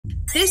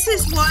This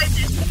is why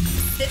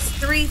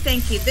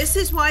thank you. This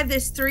is why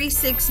this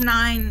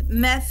 369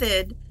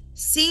 method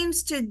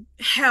seems to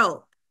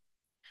help.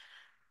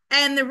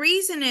 And the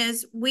reason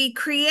is we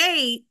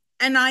create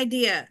an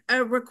idea,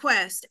 a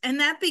request, and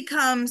that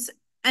becomes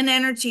an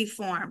energy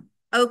form.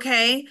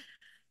 Okay.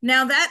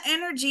 Now that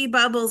energy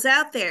bubbles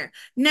out there.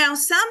 Now,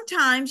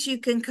 sometimes you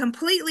can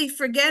completely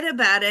forget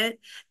about it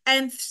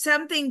and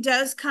something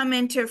does come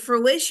into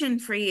fruition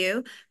for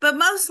you, but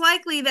most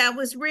likely that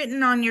was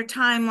written on your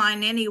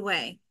timeline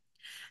anyway.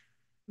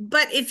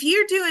 But if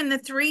you're doing the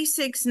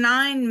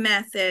 369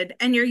 method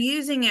and you're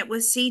using it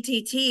with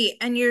CTT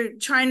and you're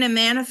trying to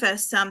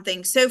manifest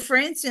something. So, for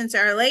instance,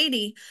 Our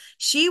Lady,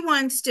 she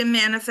wants to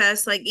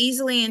manifest, like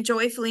easily and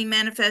joyfully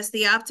manifest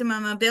the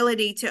optimum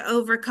ability to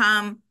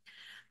overcome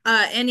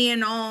any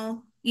and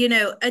all,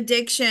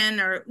 addiction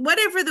or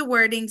whatever the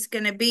wording's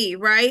going to be,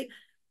 right?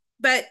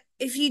 But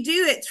if you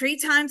do it 3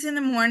 times in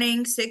the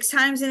morning, 6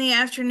 times in the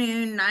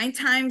afternoon, 9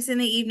 times in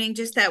the evening,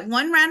 just that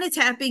one round of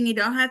tapping, you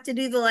don't have to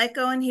do the let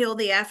go and heal,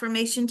 the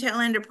affirmation tail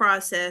ender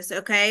process,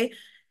 okay?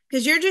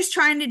 Because you're just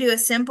trying to do a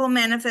simple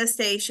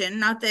manifestation,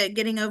 not that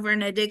getting over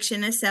an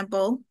addiction is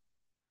simple.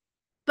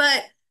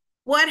 But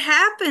what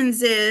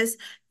happens is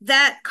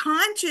that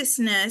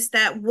consciousness,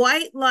 that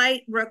white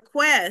light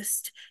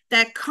request,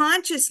 that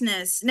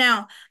consciousness.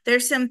 Now,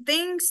 there's some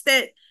things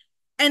that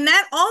and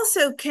that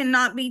also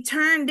cannot be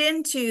turned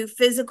into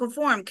physical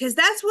form because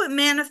that's what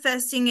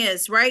manifesting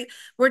is, right?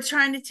 We're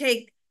trying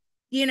to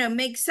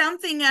make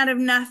something out of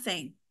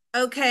nothing.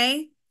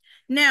 Okay.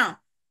 Now,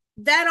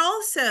 that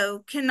also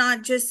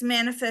cannot just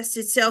manifest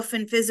itself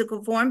in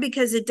physical form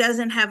because it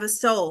doesn't have a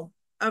soul.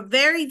 A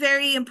very,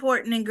 very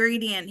important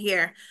ingredient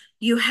here.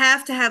 You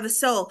have to have a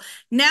soul.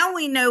 Now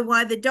we know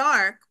why the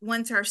dark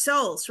wants our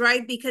souls,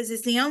 right? Because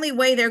it's the only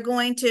way they're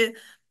going to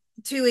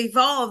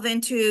evolve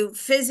into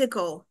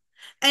physical.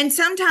 And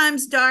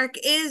sometimes dark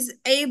is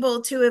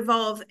able to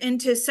evolve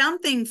into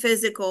something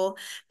physical,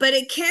 but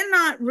it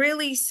cannot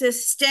really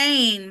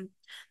sustain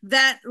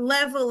that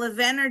level of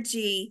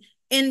energy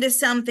into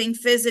something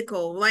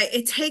physical. Like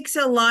it takes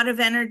a lot of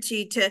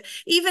energy to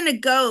even a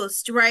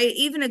ghost, right?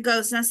 Even a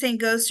ghost, not saying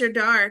ghosts are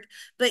dark,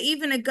 but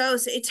even a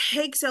ghost, it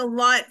takes a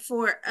lot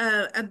for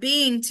a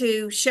being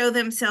to show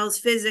themselves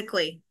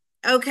physically.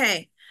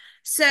 Okay.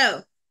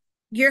 So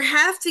you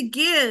have to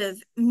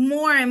give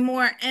more and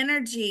more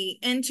energy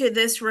into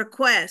this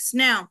request.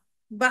 Now,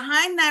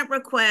 behind that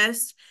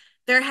request,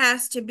 there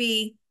has to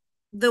be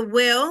the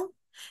will,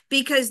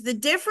 because the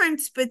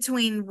difference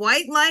between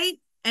white light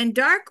and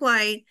dark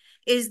light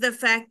is the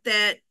fact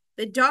that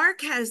the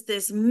dark has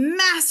this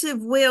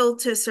massive will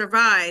to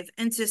survive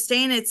and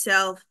sustain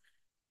itself.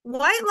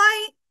 White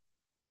light,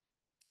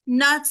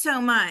 not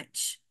so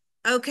much.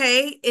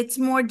 Okay. It's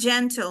more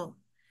gentle.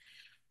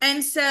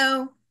 And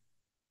so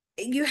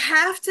you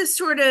have to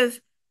sort of,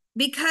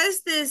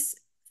 because this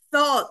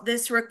thought,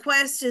 this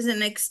request is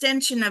an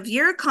extension of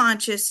your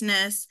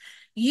consciousness,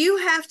 you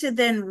have to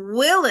then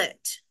will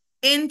it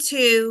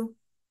into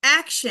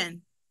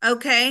action.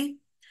 Okay.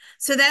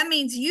 So that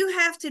means you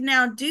have to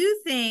now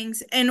do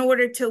things in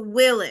order to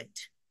will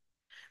it.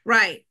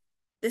 Right.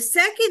 The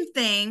second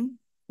thing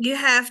you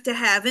have to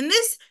have, and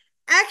this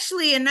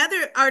actually,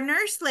 our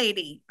nurse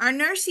lady, our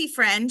nursey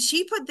friend,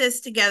 she put this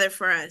together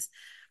for us.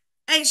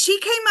 And she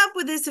came up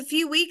with this a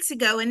few weeks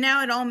ago, and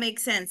now it all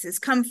makes sense. It's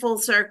come full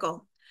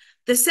circle.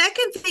 The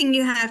second thing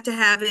you have to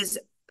have is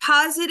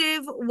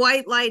positive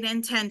white light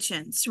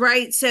intentions,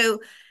 right? So,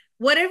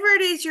 whatever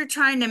it is you're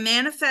trying to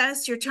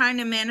manifest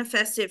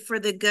it for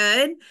the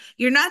good.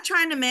 You're not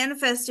trying to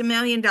manifest $1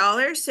 million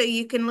so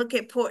you can look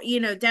at poor,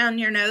 down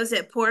your nose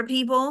at poor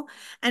people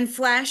and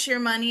flash your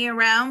money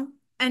around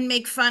and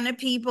make fun of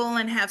people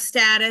and have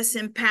status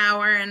and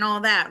power and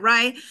all that,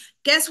 right?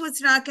 Guess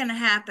what's not going to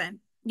happen?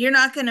 You're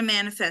not going to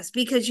manifest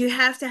because you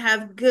have to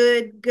have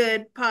good,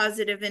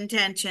 positive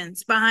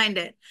intentions behind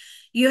it.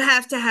 You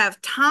have to have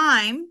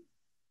time.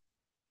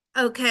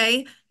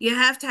 Okay. You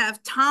have to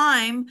have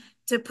time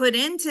to put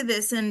into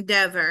this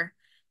endeavor.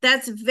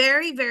 That's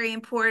very, very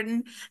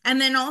important. And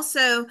then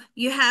also,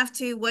 you have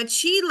to, what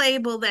she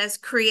labeled as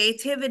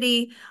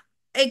creativity,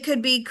 it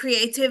could be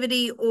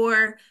creativity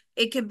or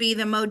it could be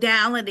the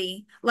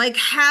modality. Like,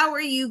 how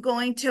are you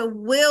going to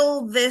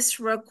will this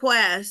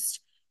request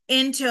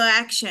into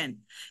action?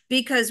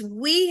 Because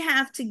we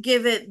have to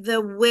give it the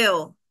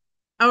will.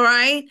 All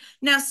right.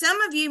 Now, some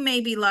of you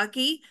may be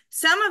lucky.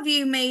 Some of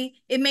you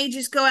it may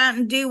just go out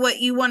and do what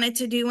you wanted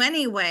to do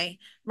anyway,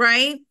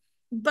 right?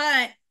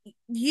 But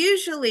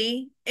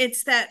usually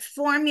it's that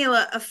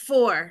formula of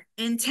four: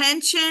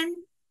 intention,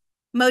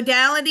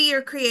 modality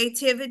or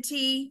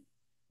creativity,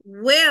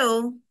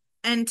 will,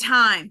 and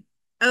time.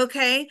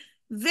 Okay.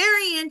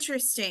 Very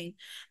interesting.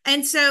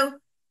 And so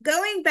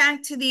going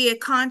back to the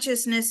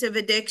consciousness of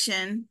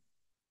addiction,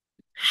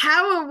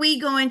 how are we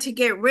going to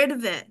get rid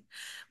of it?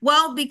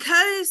 Well,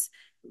 because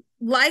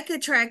like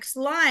attracts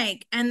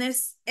like, and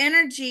this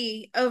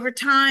energy over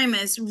time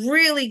is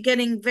really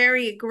getting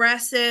very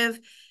aggressive.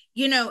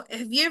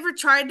 Have you ever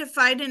tried to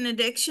fight an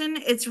addiction?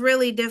 It's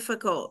really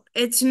difficult.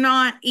 It's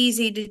not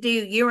easy to do.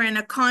 You're in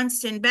a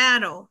constant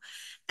battle.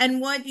 And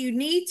what you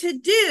need to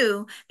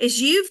do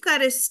is you've got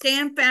to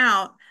stamp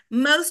out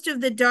most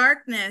of the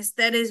darkness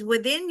that is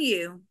within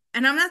you.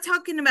 And I'm not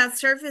talking about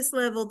surface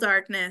level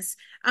darkness.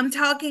 I'm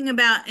talking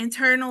about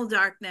internal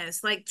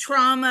darkness, like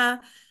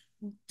trauma,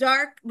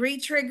 dark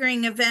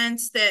re-triggering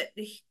events that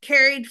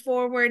carried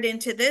forward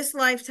into this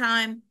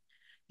lifetime.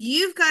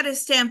 You've got to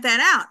stamp that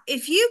out.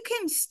 If you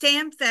can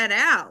stamp that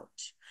out,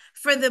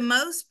 for the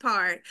most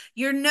part,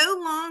 you're no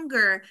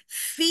longer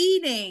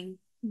feeding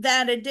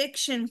that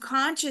addiction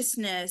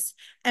consciousness.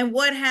 And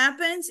what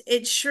happens?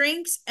 It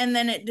shrinks and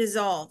then it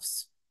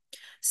dissolves.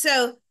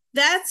 So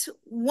that's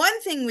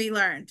one thing we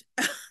learned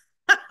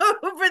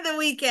over the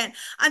weekend.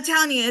 I'm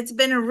telling you, it's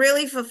been a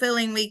really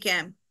fulfilling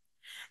weekend.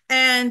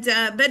 And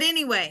but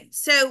anyway,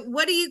 so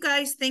what do you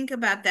guys think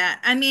about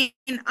that? I mean,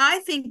 I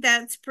think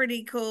that's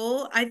pretty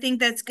cool. I think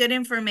that's good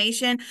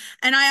information.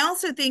 And I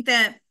also think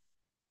that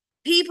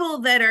people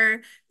that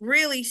are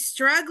really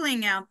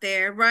struggling out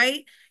there,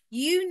 right?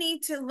 You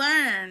need to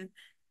learn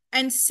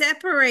and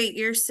separate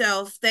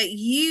yourself that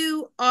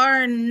you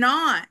are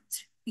not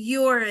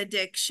your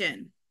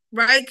addiction,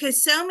 right?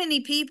 Because so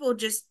many people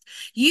just,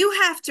 you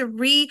have to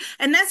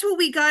and that's what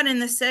we got in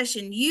the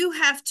session. You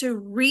have to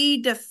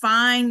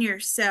redefine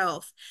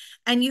yourself,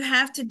 and you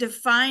have to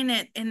define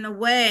it in the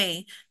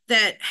way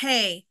that,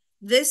 hey,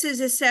 this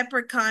is a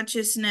separate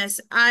consciousness.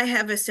 I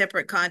have a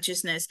separate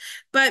consciousness.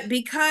 But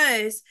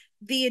because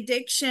the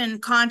addiction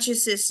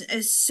consciousness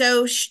is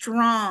so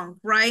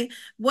strong, right?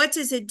 What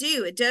does it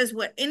do? It does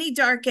what any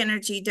dark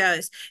energy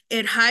does.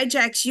 It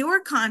hijacks your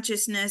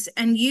consciousness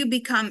and you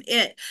become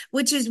it,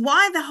 which is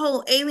why the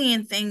whole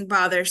alien thing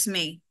bothers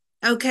me.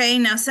 Okay,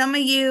 now some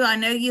of you, I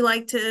know you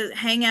like to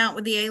hang out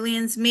with the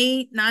aliens,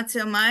 me, not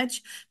so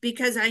much,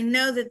 because I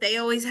know that they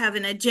always have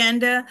an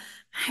agenda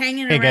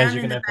hanging Hey guys, around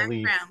you're in gonna the have to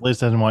leave. background. Liz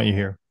doesn't want you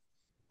here.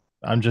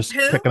 I'm just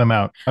Who? kicking them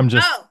out.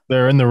 Oh,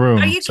 They're in the are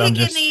room. you So I'm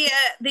kicking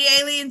just, the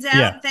aliens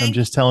yeah, out? I'm Thank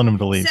just telling them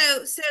to leave.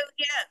 so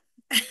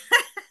yeah.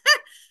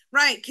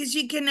 Right, because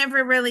you can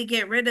never really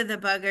get rid of the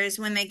buggers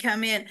when they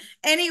come in.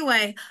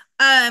 Anyway,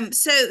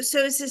 so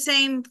it's the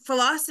same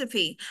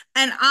philosophy.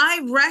 And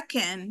I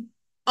reckon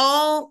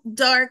all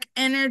dark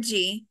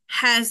energy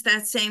has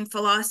that same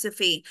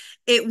philosophy.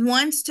 It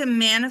wants to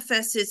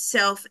manifest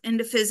itself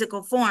into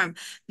physical form.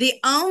 The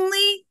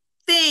only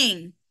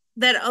thing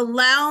that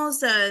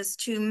allows us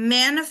to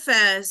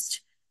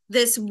manifest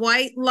this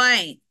white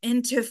light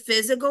into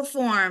physical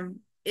form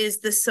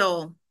is the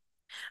soul.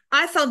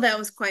 I thought that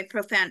was quite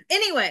profound.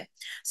 Anyway,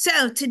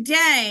 so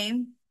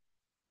today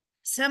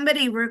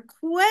somebody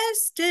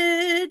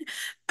requested,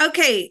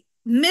 okay,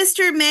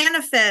 Mr.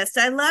 Manifest.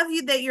 I love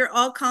you that you're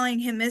all calling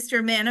him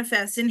Mr.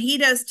 Manifest, and he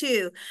does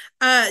too.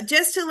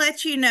 Just to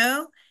let you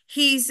know,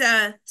 he's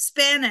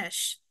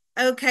Spanish.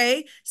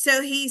 Okay,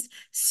 so he's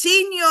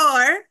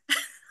Senor,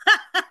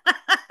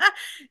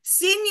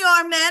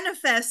 Senor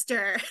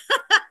Manifester.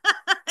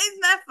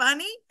 Isn't that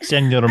funny?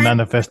 Senor I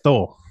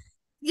Manifesto.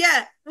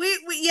 Yeah, we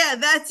yeah,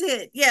 that's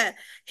it. Yeah.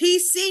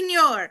 He's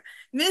Senor,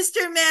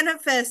 Mr.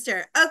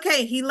 Manifester.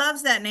 Okay, he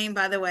loves that name,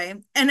 by the way.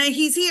 And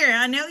he's here.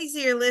 I know he's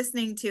here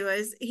listening to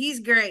us.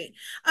 He's great.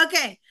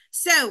 Okay,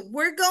 so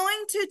we're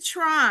going to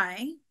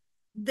try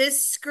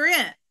this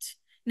script.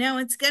 Now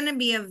it's going to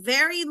be a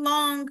very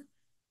long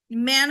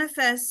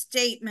manifest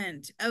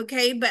statement,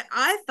 okay? But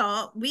I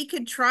thought we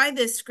could try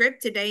this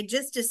script today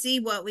just to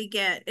see what we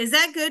get. Is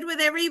that good with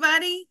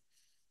everybody?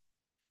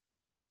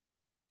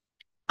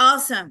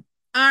 Awesome.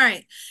 All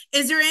right.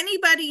 Is there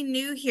anybody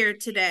new here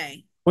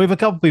today? We have a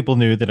couple people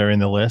new that are in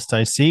the list.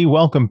 I see.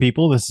 Welcome,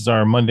 people. This is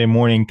our Monday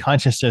morning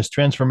consciousness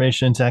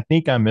transformation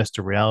technique. I'm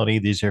Mr. Reality.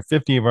 These are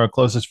 50 of our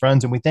closest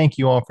friends, and we thank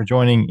you all for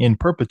joining in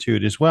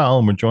perpetude as well.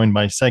 And we're joined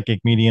by psychic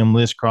medium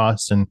Liz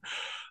Cross. And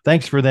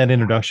thanks for that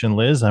introduction,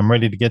 Liz. I'm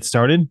ready to get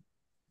started.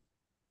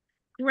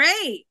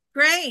 Great,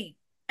 great.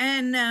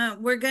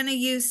 And we're going to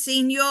use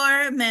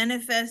Senior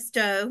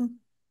Manifesto,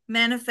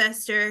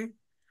 Manifester.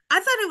 I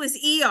thought it was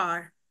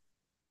ER.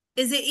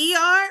 Is it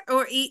ER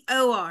or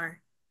EOR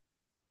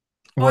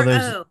Well, or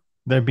O?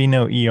 there'd be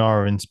no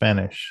ER in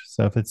Spanish.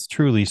 So if it's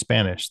truly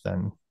Spanish,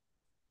 then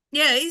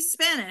Yeah, he's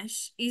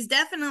Spanish. He's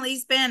definitely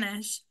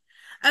Spanish.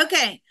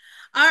 Okay.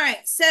 All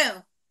right.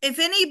 So if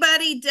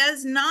anybody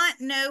does not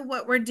know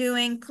what we're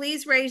doing,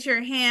 please raise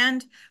your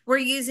hand. We're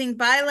using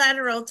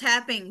bilateral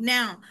tapping.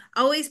 Now,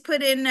 always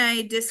put in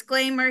a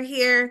disclaimer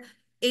here.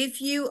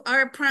 If you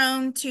are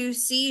prone to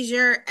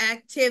seizure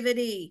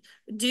activity,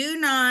 do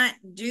not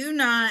do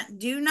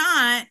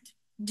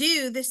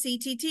the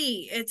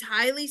CTT. It's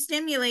highly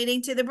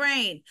stimulating to the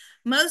brain.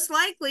 Most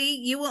likely,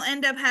 you will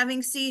end up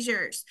having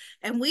seizures.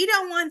 And we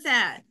don't want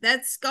that.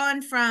 That's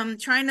gone from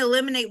trying to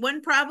eliminate one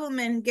problem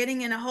and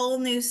getting in a whole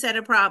new set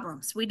of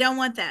problems. We don't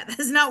want that.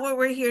 That's not what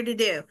we're here to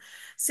do.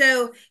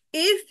 So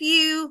if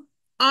you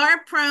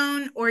are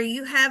prone or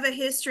you have a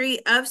history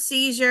of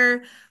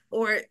seizure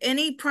or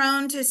any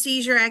prone to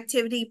seizure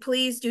activity,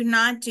 please do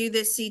not do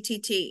this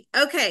CTT.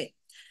 Okay.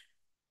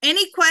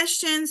 Any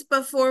questions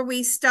before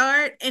we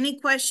start? Any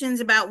questions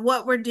about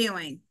what we're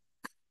doing?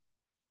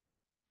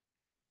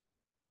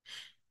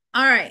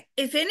 All right.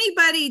 If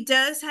anybody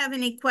does have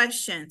any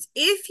questions,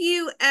 if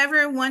you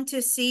ever want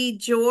to see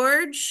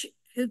George,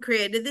 who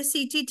created the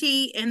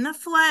CTT, in the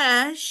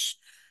flesh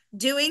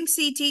doing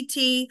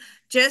CTT,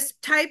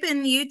 just type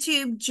in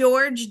YouTube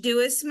George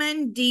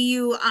Duisman,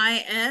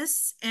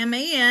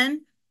 Duisman.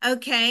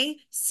 Okay.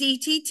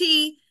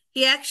 CTT.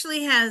 He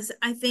actually has,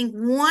 I think,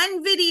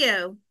 one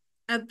video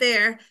up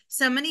there.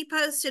 Somebody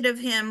posted of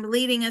him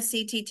leading a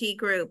CTT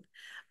group.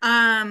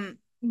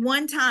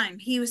 One time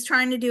he was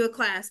trying to do a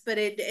class, but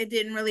it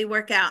didn't really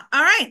work out.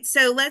 All right,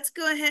 so let's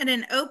go ahead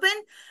and open.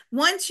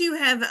 Once you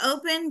have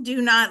opened,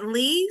 do not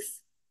leave.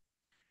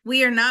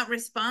 We are not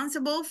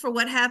responsible for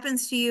what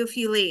happens to you if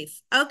you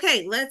leave.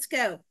 Okay, let's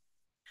go.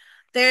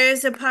 There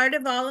is a part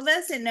of all of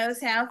us that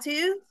knows how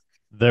to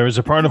There is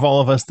a part of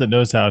all of us that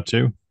knows how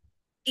to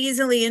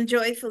easily and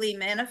joyfully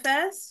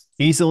manifest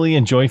easily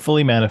and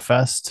joyfully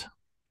manifest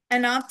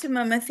an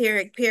optimum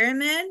etheric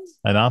pyramid,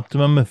 an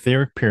optimum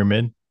etheric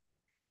pyramid,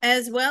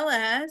 as well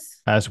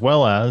as as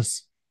well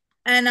as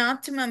an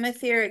optimum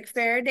etheric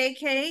Faraday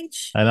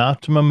cage an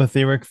optimum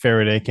etheric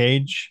Faraday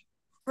cage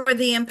for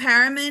the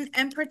empowerment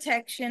and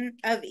protection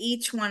of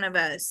each one of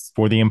us.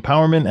 for the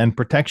empowerment and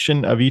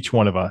protection of each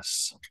one of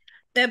us.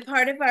 That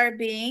part of our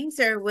beings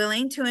are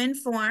willing to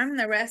inform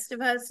the rest of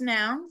us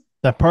now.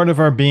 That part of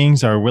our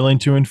beings are willing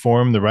to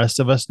inform the rest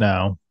of us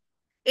now.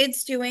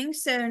 It's doing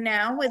so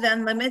now with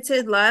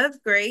unlimited love,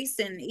 grace,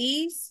 and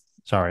ease.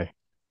 Sorry.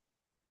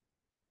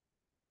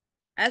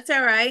 That's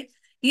all right.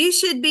 You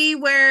should be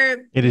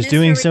where It is Mr.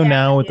 doing so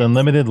now Reality with is.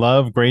 unlimited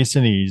love, grace,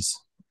 and ease.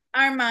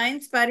 Our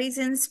minds, bodies,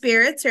 and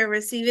spirits are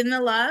receiving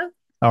the love,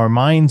 Our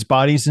minds,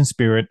 bodies, and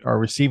spirit are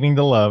receiving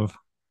the love,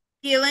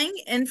 healing,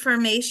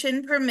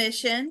 information,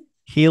 permission,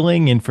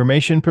 healing,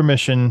 information,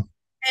 permission,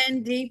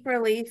 and deep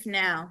relief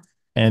now.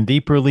 and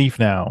deep relief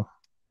now.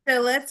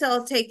 So let's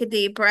all take a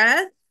deep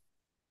breath.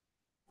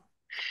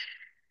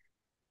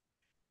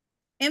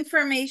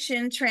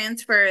 Information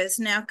transfer is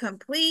now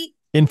complete.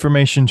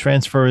 Information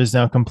transfer is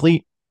now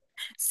complete.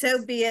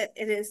 So be it.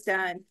 It is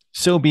done.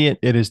 So be it.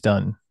 It is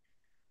done.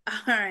 All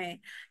right.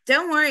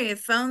 Don't worry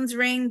if phones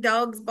ring,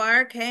 dogs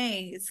bark.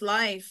 Hey, it's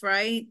life,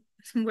 right?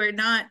 We're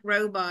not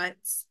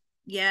robots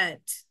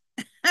yet.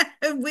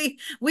 We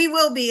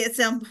will be at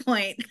some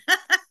point.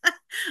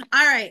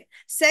 All right.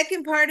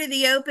 Second part of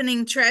the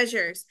opening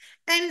treasures.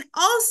 And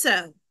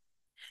also,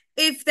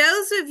 if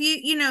those of you,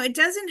 it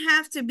doesn't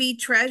have to be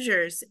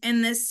treasures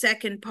in this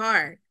second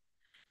part.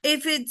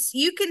 If it's,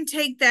 you can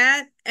take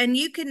that and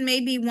you can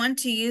maybe want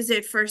to use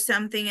it for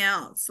something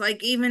else,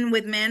 like even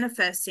with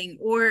manifesting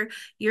or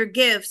your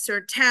gifts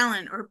or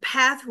talent or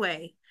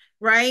pathway,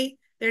 right?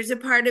 There's a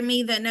part of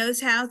me that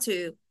knows how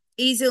to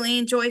easily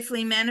and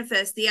joyfully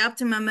manifest the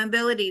optimum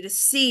ability to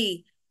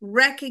see,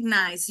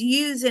 recognize,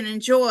 use, and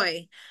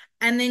enjoy.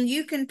 And then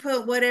you can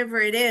put whatever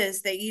it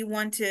is that you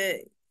want to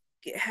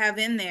have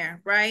in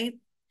there, right?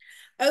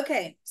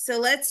 Okay, so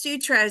let's do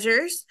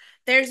treasures.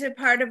 There's a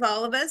part of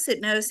all of us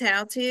that knows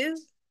how to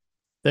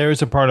There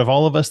is a part of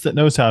all of us that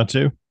knows how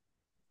to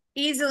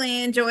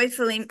easily and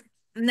joyfully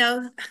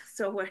no,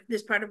 so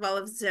there's part of all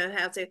of us that know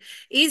how to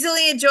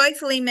easily and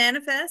joyfully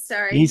manifest,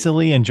 sorry,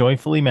 easily and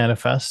joyfully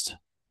manifest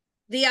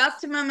the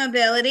optimum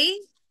ability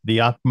the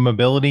optimum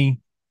ability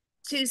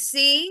to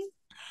see,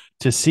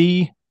 to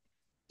see,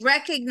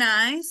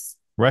 recognize,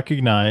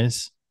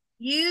 recognize,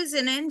 use,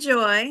 and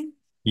enjoy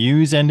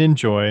use, and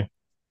enjoy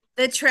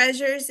the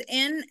treasures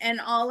in and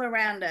all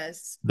around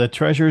us. the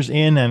treasures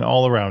in and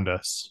all around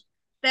us.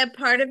 That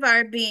part of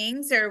our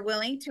beings are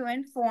willing to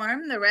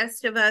inform the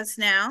rest of us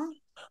now.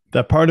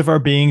 That part of our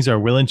beings are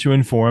willing to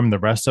inform the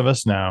rest of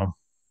us now.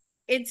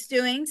 It's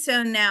doing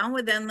so now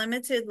with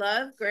unlimited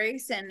love,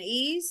 grace, and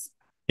ease.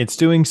 It's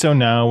doing so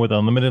now with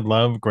unlimited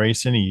love,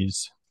 grace, and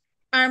ease.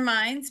 Our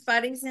minds,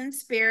 bodies, and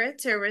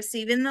spirits are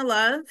receiving the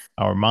love,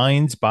 Our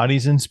minds,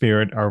 bodies, and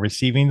spirit are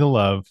receiving the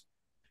love,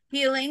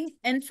 healing,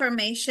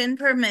 information,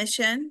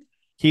 permission,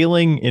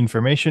 healing,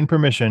 information,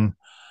 permission,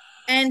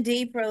 and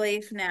deep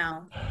relief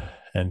now.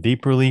 and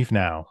deep relief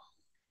now.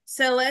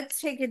 So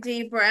let's take a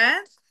deep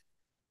breath.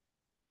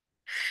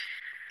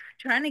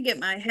 Trying to get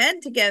my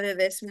head together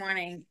this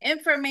morning.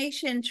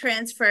 Information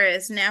transfer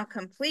is now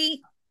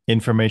complete.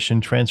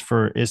 Information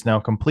transfer is now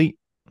complete.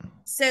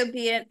 So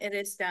be it. It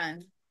is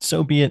done.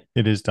 So be it.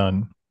 It is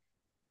done.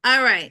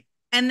 All right.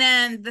 And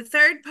then the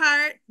third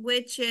part,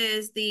 which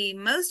is the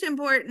most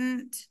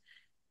important,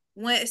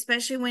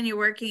 especially when you're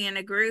working in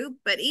a group,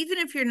 but even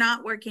if you're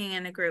not working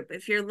in a group,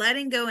 if you're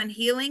letting go and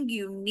healing,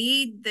 you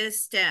need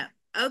this step.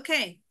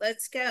 Okay,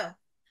 let's go.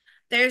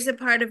 There's a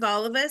part of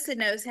all of us that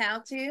knows how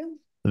to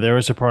There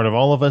is a part of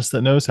all of us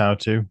that knows how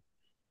to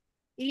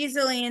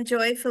easily and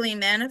joyfully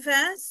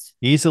manifest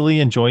easily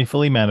and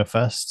joyfully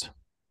manifest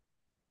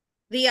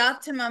the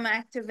optimum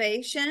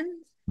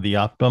activation the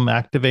optimum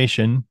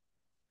activation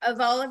of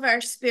all of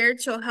our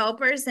spiritual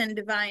helpers and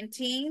divine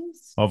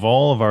teams. of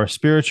all of our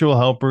spiritual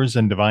helpers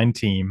and divine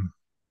team.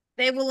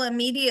 They will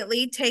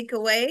immediately take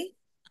away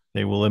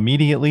They will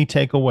immediately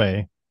take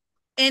away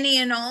any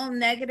and all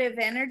negative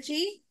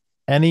energy.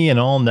 any and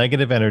all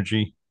negative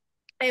energy.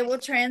 They will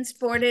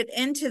transport it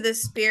into the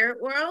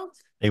spirit world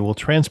They will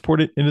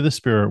transport it into the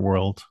spirit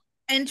world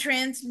and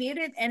transmute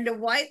it into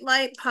white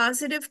light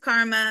positive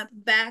karma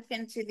back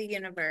into the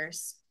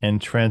universe. and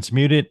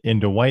transmute it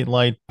into white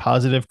light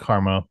positive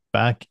karma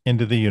back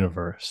into the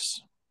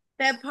universe.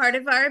 That part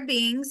of our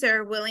beings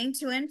are willing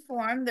to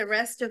inform the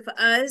rest of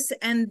us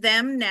and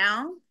them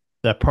now.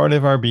 That part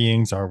of our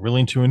beings are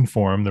willing to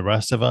inform the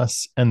rest of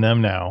us and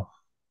them now.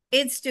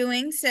 It's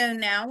doing so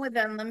now with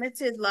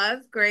unlimited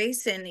love,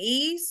 grace, and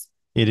ease.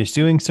 It is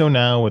doing so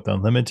now with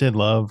unlimited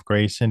love,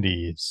 grace, and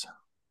ease.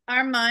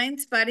 Our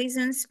minds, bodies,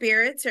 and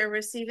spirits are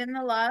receiving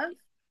the love,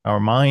 Our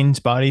minds,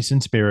 bodies,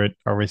 and spirit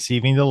are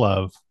receiving the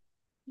love,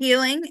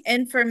 healing,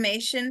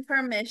 information,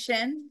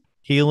 permission,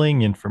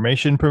 healing,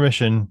 information,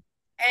 permission,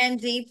 and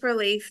deep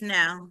relief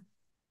now.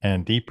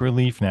 and deep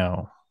relief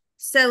now.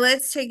 So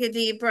let's take a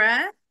deep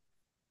breath.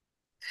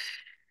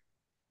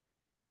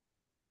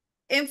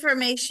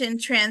 Information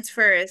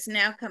transfer is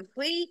now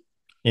complete.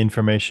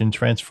 Information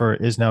transfer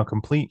is now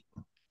complete.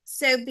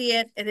 So be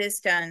it, it is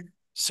done.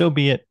 So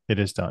be it, it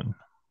is done.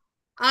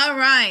 All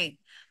right.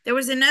 There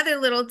was another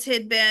little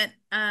tidbit,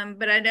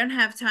 but I don't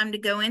have time to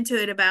go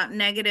into it about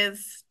negative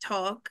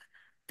talk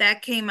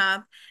that came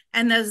up.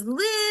 And those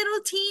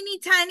little teeny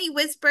tiny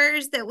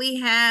whispers that we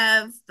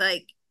have,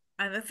 like,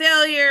 I'm a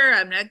failure,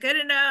 I'm not good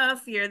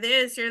enough, you're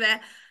this, you're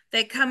that,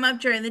 that come up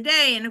during the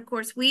day. And of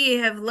course, we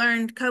have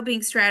learned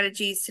coping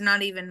strategies to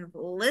not even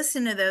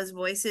listen to those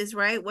voices,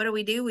 right? What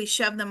do? We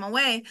shove them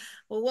away.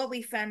 Well, what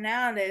we found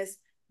out is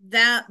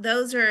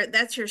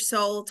that's your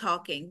soul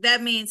talking.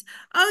 That means,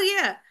 oh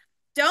yeah,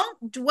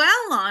 don't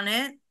dwell on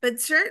it, but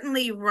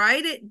certainly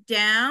write it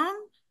down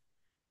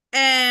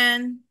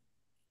and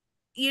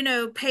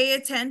pay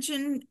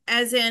attention,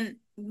 as in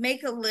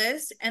make a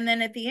list, and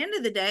then at the end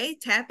of the day,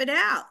 tap it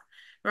out,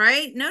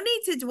 right? No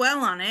need to dwell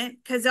on it,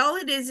 because all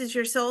it is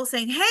your soul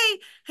saying,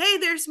 hey,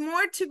 there's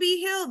more to be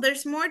healed.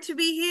 There's more to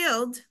be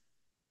healed.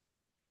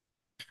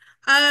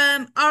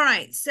 All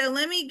right, so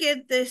let me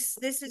get this.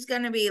 This is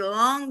going to be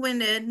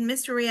long-winded.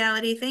 Mr.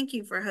 Reality, thank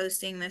you for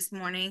hosting this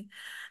morning.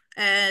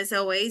 As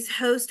always,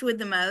 host with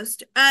the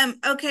most.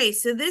 Okay,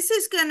 so this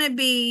is going to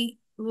be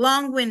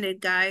long-winded,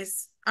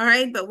 guys. All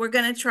right, but we're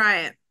going to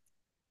try it.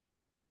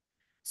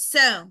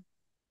 So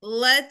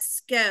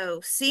let's go.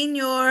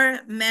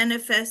 Senior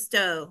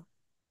Manifesto.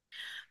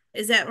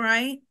 Is that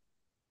right?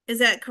 Is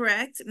that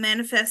correct?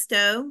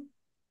 Manifesto?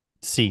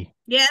 C.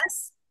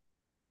 Yes?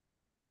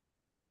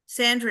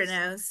 Sandra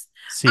knows.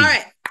 All C.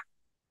 right.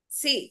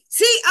 See.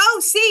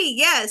 Oh, see.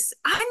 Yes.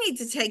 I need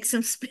to take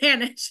some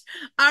Spanish.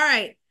 All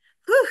right.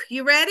 Whew,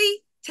 you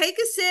ready? Take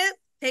a sip.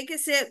 Take a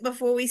sip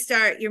before we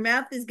start. Your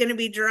mouth is going to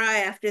be dry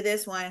after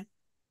this one.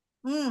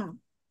 All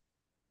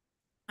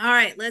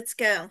right, let's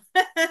go.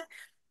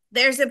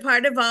 There's a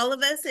part of all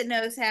of us that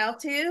knows how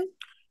to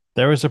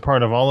There is a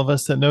part of all of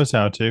us that knows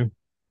how to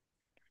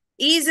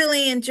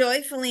easily and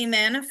joyfully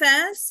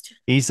manifest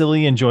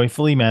easily and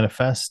joyfully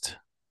manifest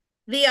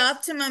the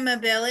optimum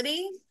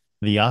ability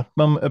the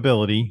optimum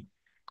ability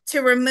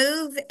to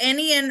remove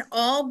any and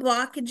all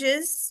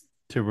blockages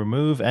to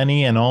remove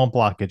any and all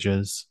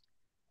blockages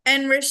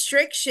and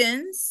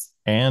restrictions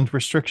and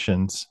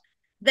restrictions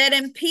that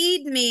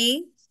impede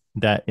me,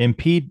 that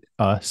impede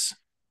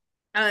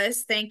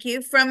thank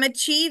you, from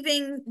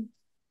achieving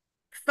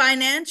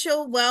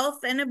financial wealth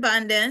and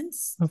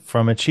abundance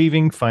from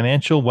achieving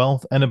financial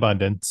wealth and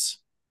abundance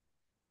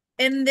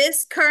in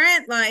this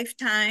current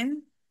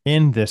lifetime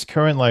in this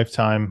current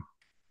lifetime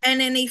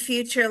and any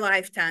future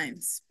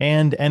lifetimes.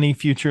 and any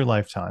future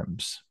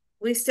lifetimes.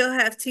 We still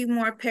have two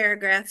more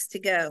paragraphs to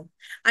go.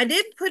 I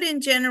did put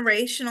in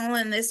generational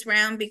in this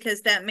round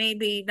because that may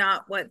be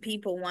not what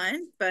people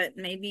want, but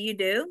maybe you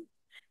do.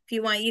 If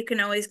you want, you can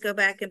always go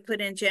back and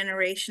put in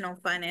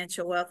generational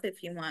financial wealth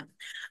if you want.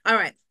 All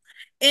right.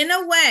 In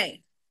a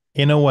way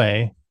In a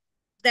way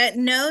that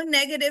no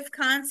negative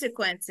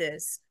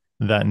consequences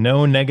that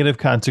no negative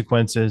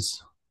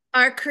consequences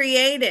are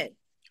created,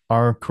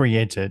 are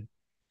created,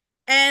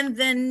 and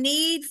the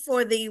need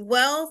for the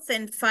wealth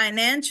and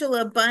financial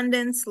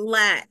abundance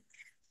lack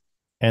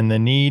and the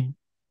need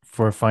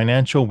for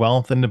financial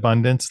wealth and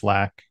abundance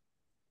lack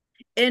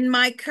in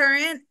my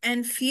current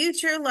and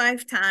future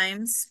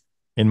lifetimes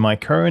in my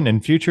current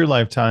and future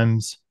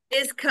lifetimes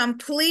is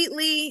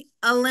completely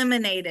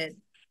eliminated,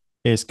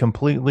 is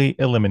completely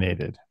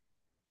eliminated,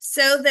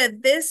 so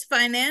that this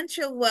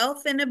financial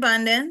wealth and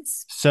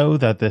abundance so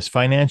that this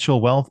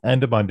financial wealth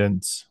and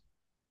abundance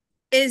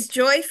is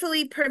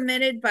joyfully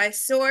permitted by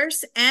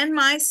Source and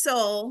my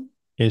soul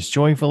is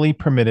joyfully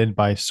permitted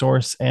by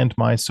Source and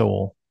my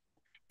soul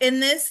in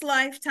this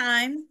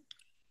lifetime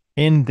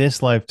in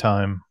this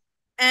lifetime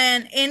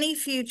and any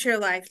future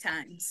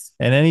lifetimes.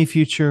 and any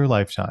future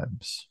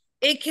lifetimes.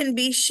 It can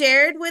be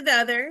shared with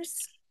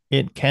others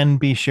It can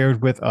be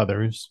shared with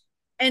others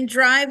and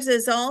drives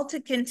us all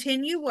to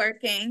continue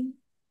working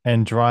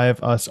and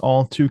drive us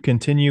all to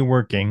continue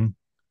working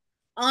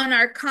on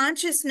our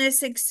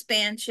consciousness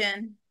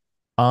expansion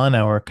on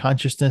our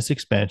consciousness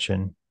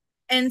expansion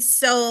and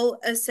soul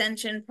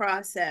ascension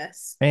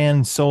process.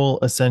 and soul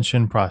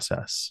ascension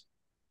process.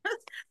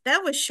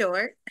 That was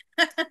short.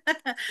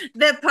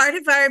 That part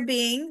of our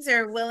beings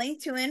are willing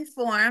to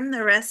inform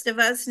the rest of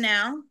us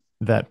now.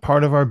 That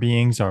part of our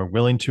beings are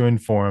willing to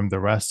inform the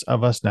rest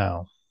of us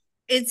now.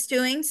 It's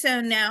doing so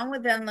now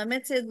with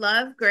unlimited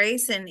love,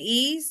 grace, and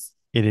ease.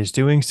 It is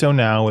doing so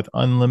now with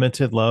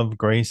unlimited love,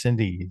 grace, and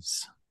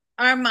ease.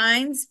 Our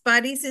minds,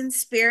 bodies, and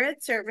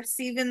spirits are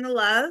receiving the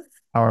love,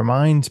 Our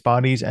minds,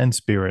 bodies, and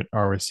spirit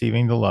are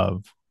receiving the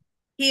love,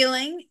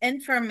 healing,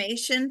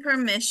 information,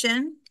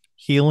 permission,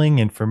 healing,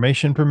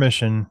 information,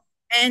 permission,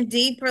 and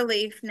deep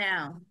relief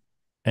now.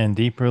 and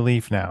deep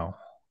relief now.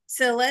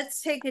 So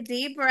let's take a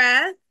deep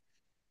breath.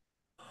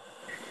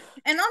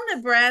 And on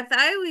the breath,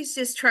 I always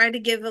just try to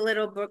give a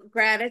little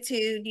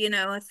gratitude,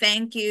 a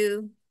thank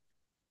you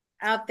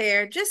out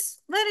there.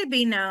 Just let it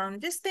be known.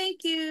 Just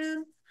thank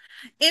you.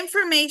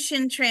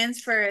 Information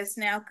transfer is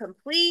now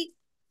complete.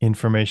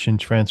 Information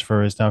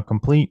transfer is now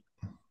complete.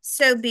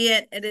 So be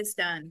it. It is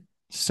done.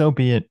 So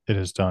be it. It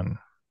is done.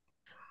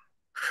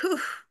 Whew.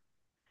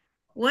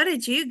 What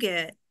did you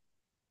get?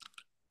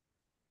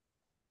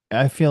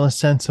 I feel a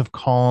sense of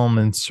calm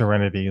and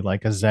serenity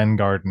like a Zen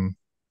garden.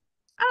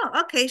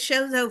 Oh, okay.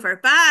 Show's over.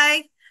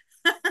 Bye.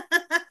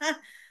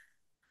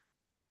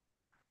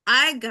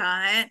 I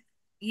got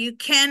you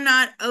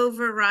cannot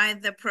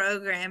override the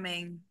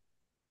programming.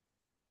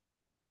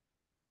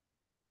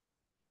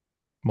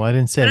 Well, I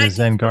didn't say But I the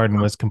Zen just garden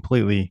was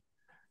completely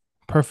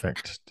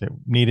perfect. It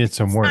needed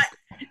some it's not work.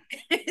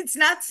 it's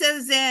not so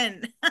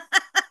zen.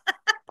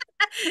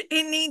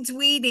 It needs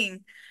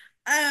weeding.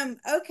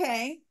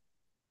 Okay.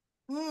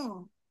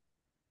 Hmm.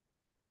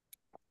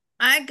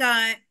 I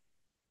got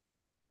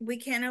we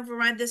can't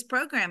override this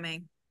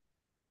programming.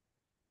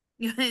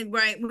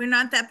 Right. We're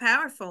not that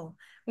powerful.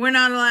 We're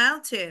not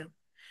allowed to.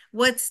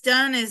 What's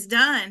done is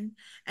done,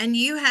 and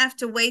you have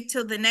to wait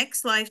till the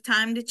next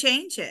lifetime to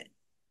change it.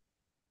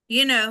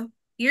 You know,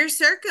 your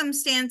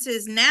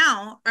circumstances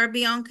now are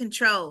beyond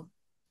control.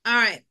 All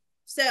right.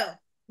 So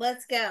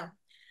let's go.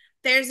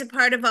 There's a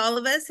part of all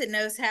of us that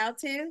knows how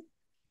to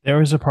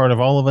There is a part of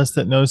all of us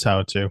that knows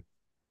how to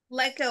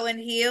let go and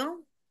heal.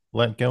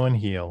 let go and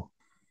heal.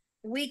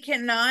 We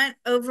cannot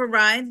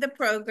override the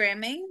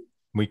programming.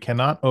 We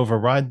cannot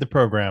override the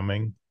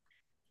programming.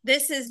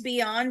 This is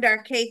beyond our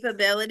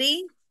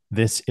capability.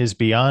 This is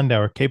beyond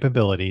our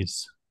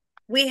capabilities.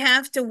 We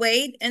have to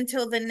wait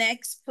until the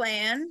next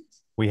plan.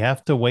 We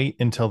have to wait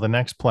until the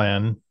next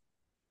plan.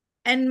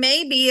 And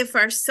maybe if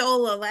our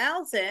soul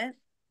allows it,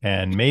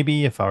 And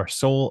maybe if our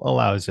soul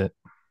allows it,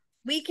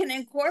 we can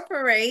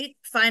incorporate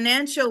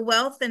financial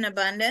wealth and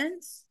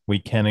abundance we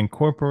can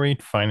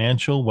incorporate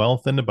financial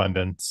wealth and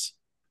abundance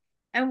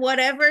and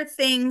whatever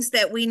things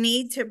that we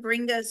need to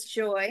bring us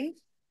joy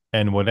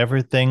and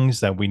whatever things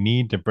that we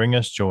need to bring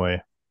us joy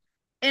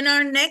in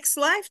our next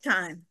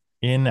lifetime.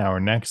 in our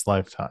next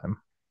lifetime.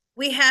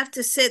 We have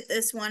to sit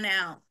this one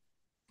out.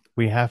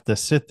 We have to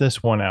sit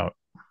this one out.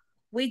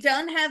 We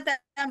don't have that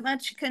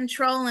much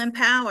control and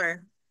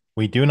power.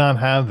 We do not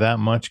have that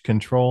much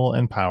control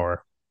and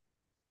power.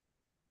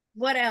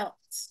 What else?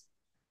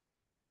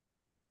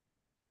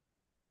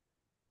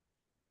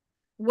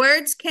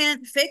 Words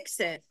can't fix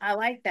it. I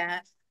like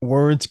that.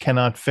 Words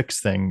cannot fix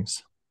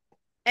things.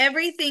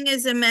 Everything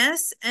is a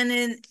mess and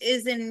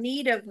is in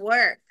need of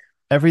work.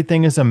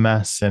 Everything is a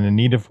mess and in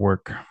need of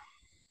work.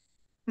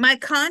 My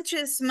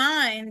conscious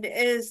mind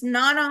is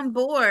not on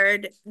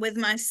board with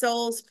my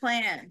soul's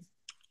plan.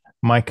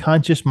 My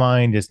conscious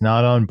mind is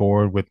not on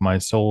board with my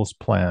soul's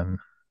plan.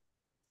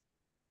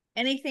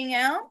 Anything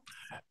else?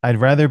 I'd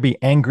rather be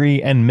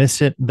angry and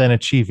miss it than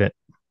achieve it.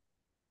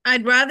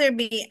 I'd rather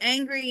be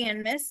angry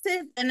and miss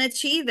it than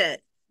achieve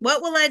it.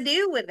 What will I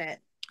do with it?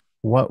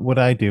 What would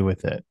I do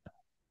with it?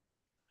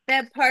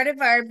 That part of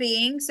our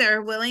beings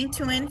are willing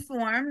to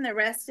inform the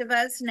rest of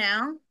us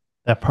now.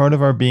 That part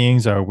of our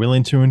beings are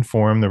willing to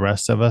inform the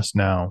rest of us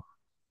now.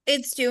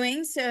 It's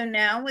doing so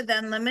now with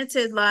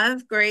unlimited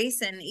love,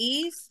 grace, and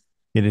ease.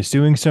 It is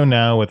doing so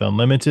now with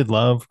unlimited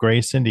love,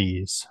 grace, and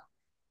ease.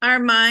 Our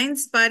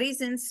minds,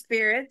 bodies, and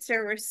spirits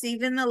are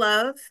receiving the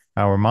love,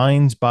 Our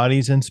minds,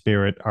 bodies, and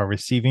spirit are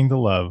receiving the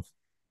love,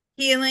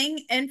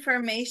 healing,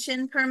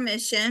 information,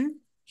 permission,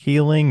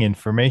 healing,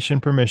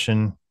 information,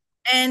 permission,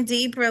 and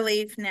deep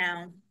relief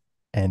now.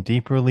 and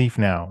deep relief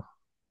now.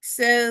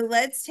 So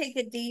let's take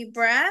a deep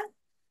breath.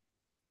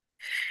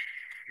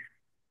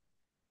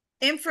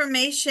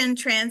 Information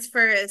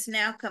transfer is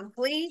now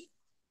complete.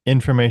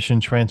 Information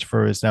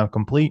transfer is now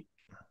complete.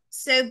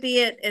 So be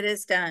it. It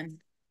is done.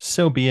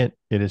 So be it.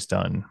 It is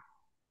done.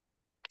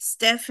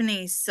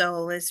 Stephanie's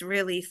soul is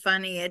really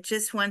funny. It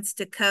just wants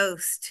to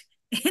coast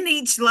in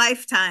each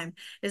lifetime.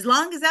 As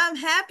long as I'm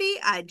happy,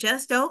 I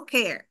just don't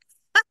care.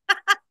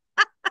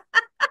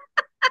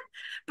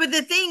 But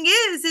the thing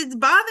is, it's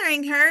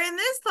bothering her in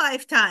this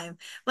lifetime.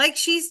 Like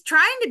she's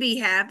trying to be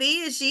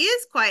happy. She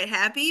is quite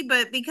happy,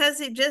 but because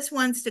it just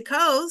wants to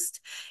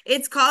coast,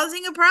 it's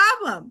causing a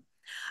problem.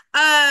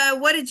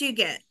 What did you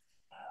get?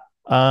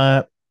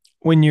 Uh,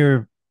 when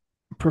you're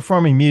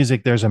performing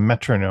music, there's a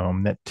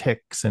metronome that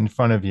ticks in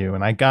front of you.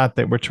 And I got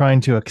that we're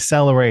trying to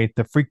accelerate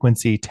the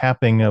frequency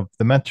tapping of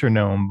the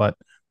metronome, but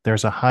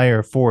there's a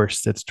higher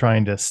force that's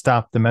trying to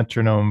stop the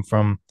metronome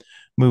from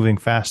moving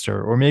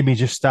faster, or maybe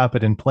just stop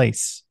it in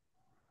place.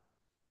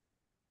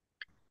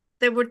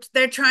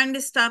 They're trying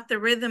to stop the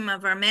rhythm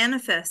of our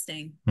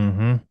manifesting.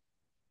 Mm-hmm.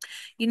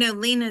 You know,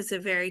 Lena's a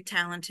very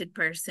talented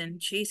person.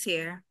 She's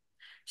here.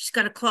 She's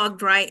got a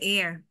clogged right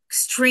ear.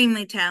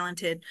 Extremely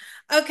talented.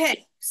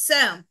 Okay,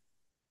 so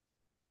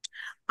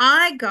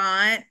I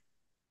got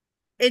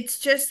it's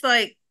just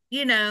like,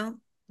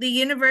 the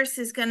universe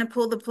is going to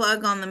pull the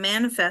plug on the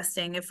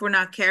manifesting if we're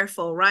not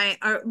careful, right?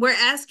 Or we're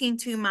asking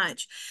too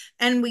much.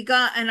 And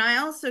I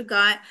also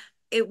got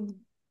it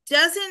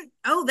doesn't,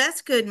 oh,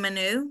 that's good,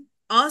 Manu.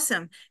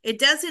 Awesome. It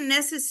doesn't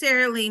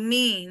necessarily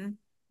mean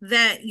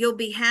that you'll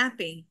be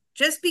happy.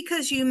 Just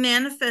because you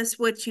manifest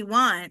what you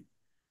want,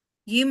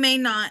 you may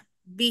not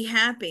be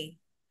happy.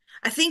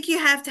 I think you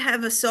have to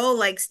have a soul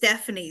like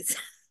Stephanie's.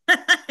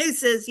 He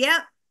says,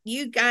 yep,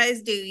 you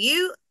guys do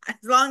you. As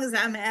long as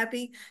I'm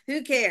happy,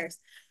 who cares?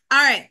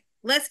 All right,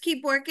 let's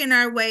keep working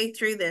our way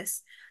through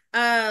this.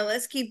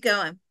 Let's keep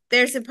going.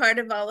 There's a part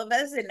of all of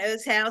us that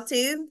knows how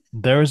to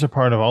There is a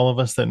part of all of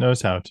us that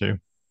knows how to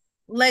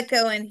let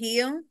go and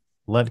heal.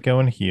 let go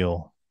and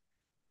heal.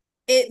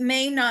 It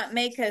may not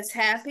make us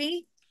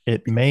happy.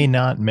 It may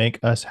not make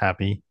us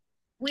happy.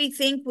 We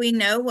think we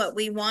know what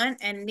we want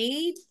and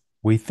need,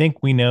 We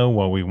think we know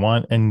what we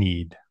want and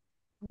need,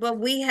 but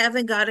we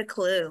haven't got a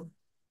clue.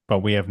 but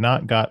we have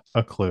not got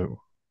a clue.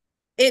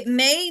 It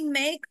may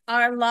make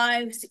our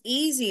lives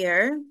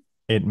easier,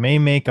 It may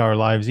make our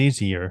lives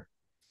easier,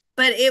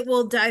 but it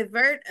will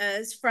divert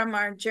us from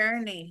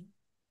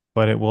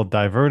but it will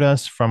divert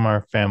us from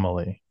our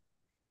family,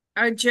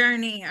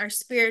 our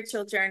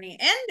spiritual journey.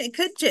 And it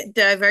could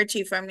divert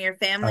you from your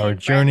family our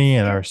and friends journey,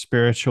 and too. our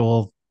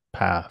spiritual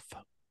path.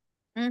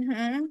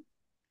 Mm-hmm.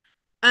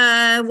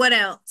 What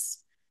else?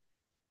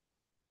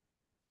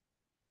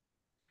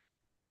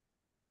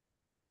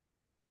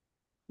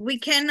 We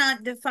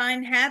cannot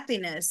define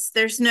happiness.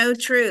 There's no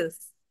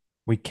truth.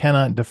 We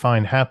cannot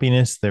define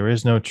happiness. There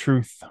is no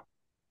truth.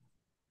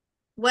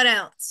 What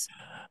else?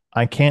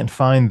 I can't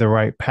find the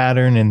right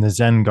pattern in the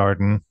Zen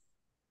garden.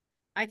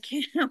 I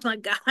can't, oh my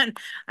God,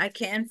 I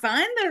can't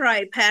find the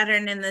right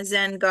pattern in the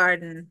Zen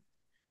garden.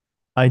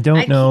 I I don't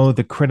can't, know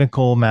the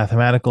critical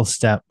mathematical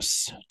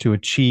steps to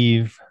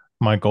achieve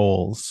my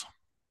goals.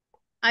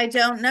 I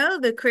don't know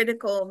the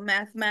critical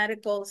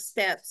mathematical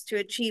steps to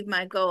achieve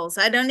my goals.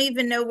 I don't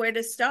even know where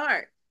to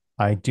start.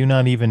 I do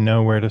not even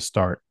know where to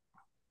start.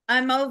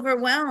 I'm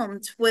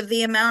overwhelmed with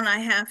the amount I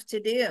have to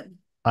do.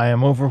 I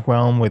am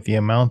overwhelmed with the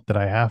amount that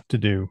I have to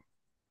do.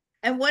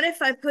 And what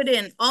if I put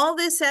in all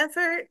this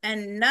effort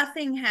and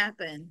nothing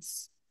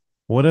happens?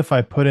 What if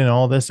I put in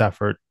all this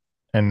effort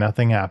and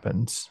nothing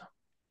happens?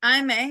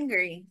 I'm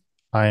angry.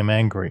 I am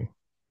angry.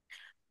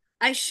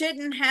 I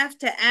shouldn't have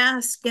to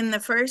ask in the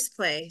first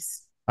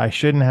place. I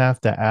shouldn't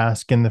have to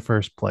ask in the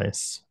first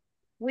place.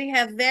 We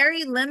have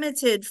very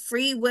limited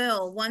free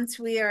will once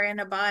we are in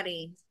a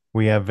body.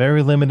 We have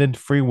very limited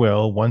free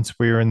will once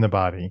we are in the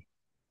body.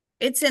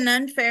 It's an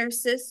unfair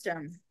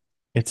system.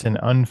 It's an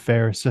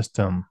unfair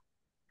system.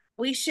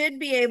 We should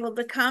be able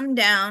to come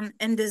down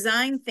and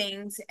design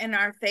things in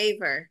our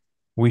favor.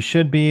 We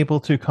should be able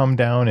to come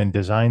down and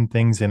design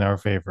things in our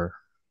favor.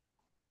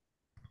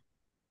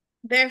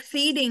 They're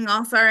feeding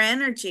off our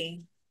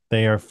energy.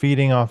 They are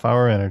feeding off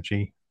our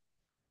energy.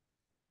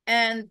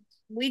 And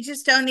we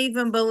just don't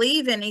even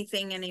believe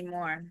anything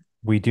anymore.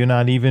 We do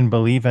not even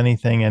believe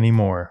anything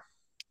anymore.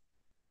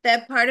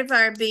 That part of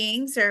our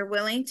beings are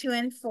willing to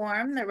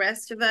inform the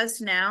rest of us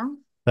now.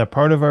 That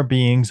part of our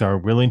beings are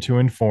willing to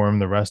inform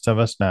the rest of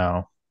us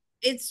now.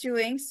 It's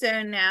doing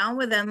so now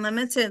with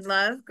unlimited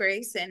love,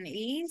 grace, and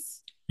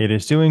ease. It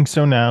is doing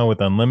so now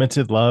with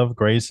unlimited love,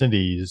 grace, and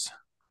ease.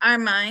 Our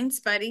minds,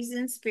 bodies,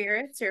 and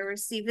spirits are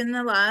receiving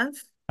the love,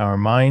 Our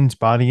minds,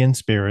 body, and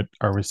spirit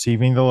are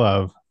receiving the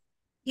love,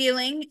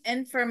 healing,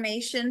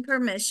 information,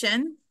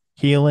 permission,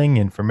 healing,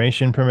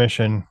 information,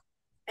 permission,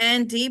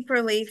 and deep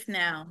relief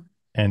now.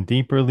 and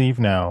deep relief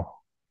now.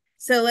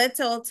 So let's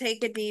all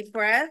take a deep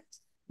breath.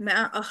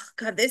 Oh,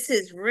 God, this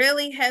is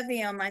really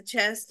heavy on my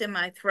chest and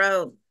my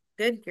throat.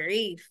 Good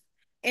grief.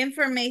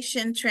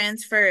 Information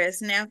transfer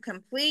is now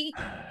complete.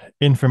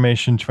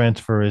 Information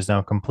transfer is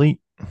now complete.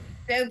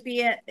 So be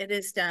it. It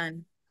is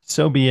done.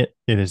 So be it.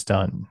 It is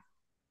done.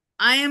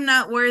 I am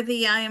not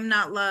worthy. I am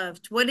not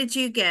loved. What did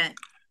you get?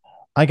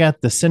 I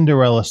got the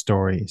Cinderella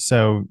story.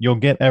 So you'll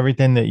get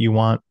everything that you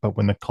want, but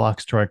when the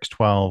clock strikes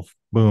 12,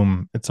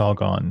 boom, it's all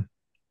gone.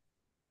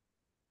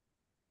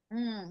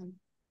 Mm.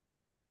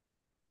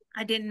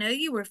 I didn't know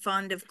you were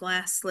fond of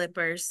glass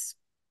slippers.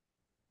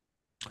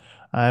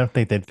 I don't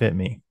think they'd fit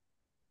me.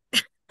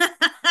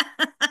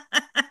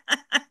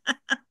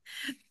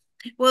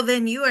 Well,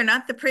 then you are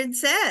not the We're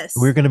princess.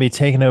 going to be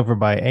taken over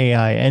by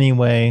AI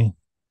anyway.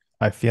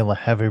 I feel a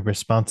heavy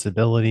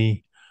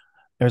responsibility.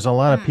 There's a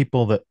lot of Mm.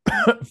 people that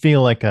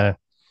feel like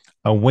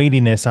a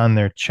weightiness on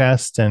their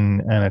chest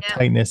and a Yep.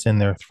 tightness in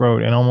their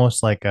throat and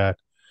almost like a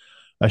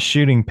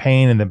shooting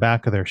pain in the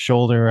back of their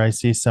shoulder. I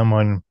see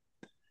someone,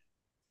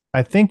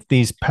 I think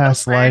these Still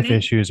past life burning.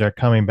 issues are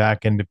coming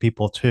back into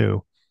people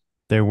too.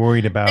 They're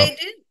worried about They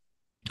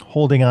do.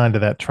 holding on to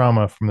that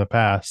trauma from the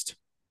past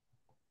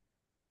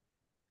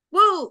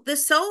Well, the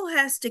soul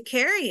has to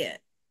carry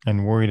it.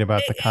 and worried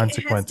about the It has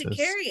to consequences.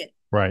 carry it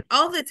Right.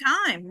 all the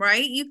time,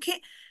 right? You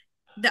can't,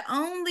 the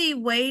only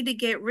way to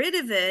get rid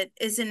of it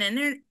is an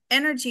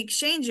energy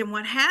exchange. And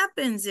what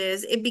happens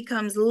is it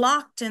becomes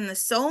locked in the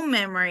soul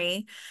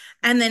memory.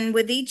 And then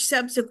with each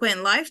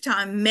subsequent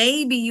lifetime,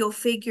 maybe you'll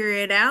figure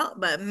it out,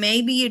 but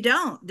maybe you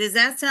don't. Does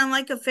that sound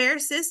like a fair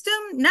system?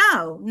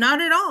 No,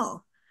 not at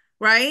all.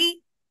 Right?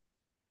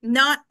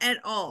 Not at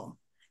all.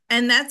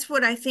 And that's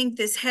what I think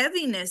this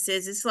heaviness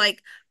is. It's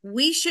like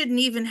we shouldn't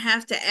even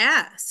have to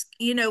ask.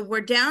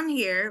 We're down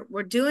here,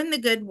 we're doing the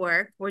good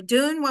work, we're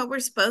doing what we're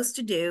supposed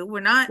to do. We're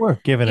not, We're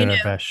giving you it our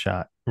know, best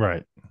shot.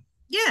 Right.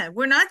 yeah,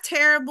 we're not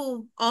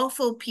terrible,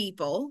 awful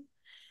people.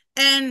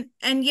 And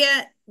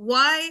yet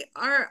why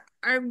are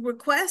our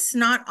requests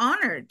not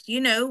honored?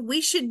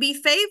 We should be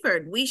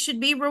favored. We should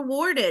be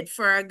rewarded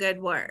for our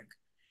good work.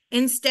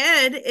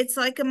 Instead, it's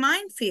like a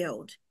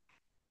minefield.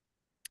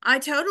 I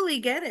totally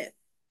get it.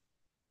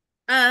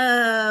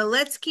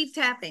 Let's keep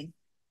tapping.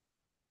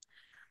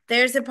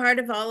 There's a part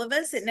of all of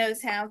us that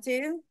knows how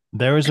to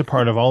There is a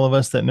part of all of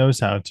us that knows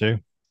how to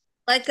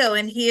let go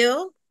and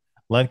heal.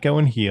 let go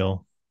and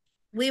heal.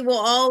 We will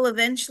all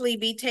eventually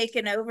be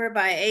taken over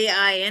by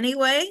AI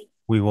anyway.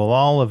 We will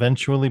all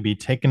eventually be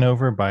taken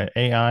over by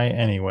AI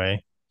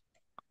anyway.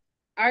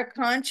 Our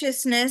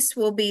consciousness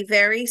will be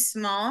very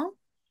small.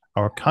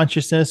 Our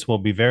consciousness will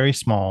be very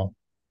small.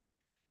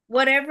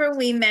 Whatever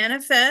we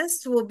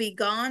manifest will be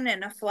gone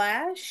in a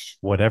flash.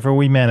 Whatever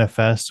we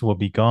manifest will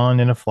be gone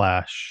in a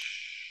flash.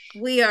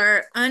 We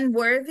are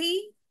unworthy.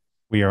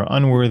 We are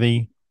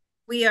unworthy.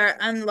 We are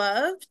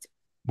unloved.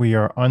 We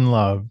are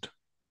unloved.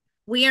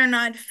 We are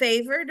not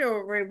favored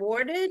or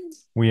rewarded.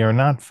 We are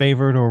not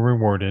favored or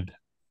rewarded.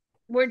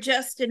 We're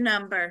just a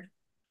number.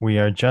 We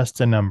are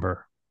just a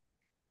number.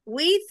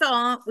 We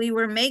thought we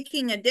were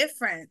making a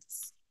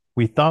difference,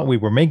 We thought we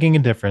were making a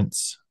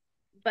difference,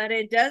 but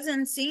it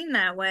doesn't seem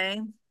that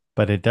way.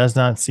 but it does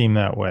not seem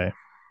that way.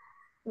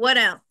 What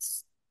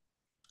else?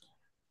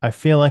 I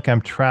feel like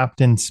I'm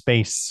trapped in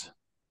space,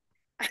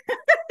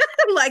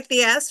 Like the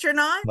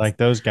astronauts? like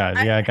those guys.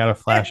 I, Yeah, I got a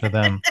flash of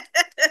them.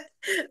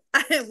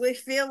 we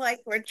feel like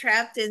we're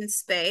trapped in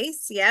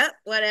space. Yep.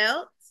 What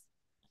else?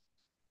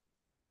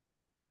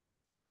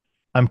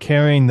 I'm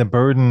carrying the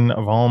burden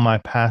of all my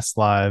past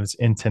lives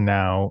into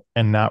now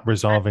and not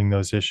resolving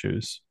those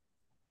issues.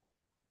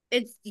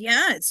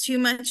 It's too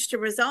much to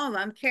resolve.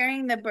 I'm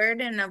carrying the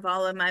burden of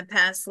all of my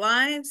past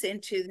lives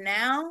into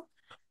now.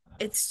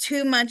 It's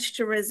too much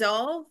to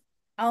resolve.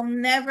 I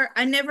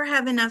never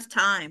have enough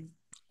time.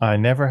 I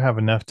never have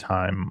enough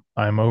time.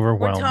 I'm We're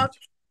overwhelmed.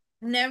 talking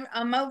never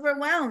I'm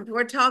overwhelmed.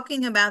 We're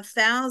talking about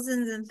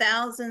thousands and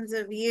thousands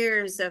of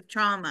years of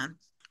trauma.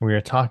 We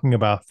are talking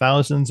about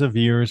thousands of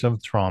years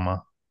of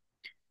trauma.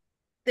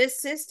 This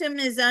system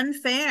is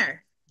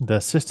unfair. The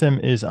system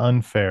is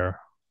unfair.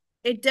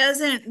 It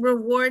doesn't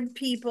reward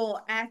people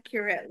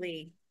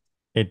accurately.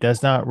 It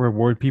does not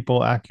reward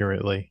people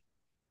accurately.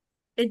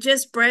 It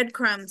just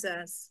breadcrumbs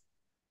us.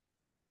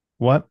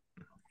 What?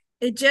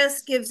 It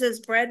just gives us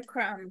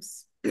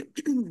breadcrumbs.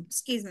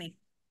 Excuse me.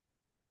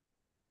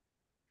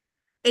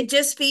 It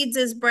just feeds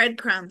us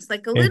breadcrumbs,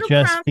 like a It little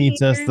just crumb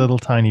feeds us here. little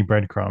tiny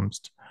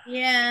breadcrumbs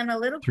Yeah, and a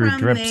little through crumb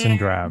drips there. and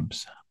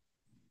drabs.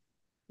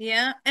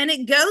 Yeah, and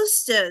it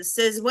ghosts us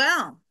as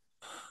well.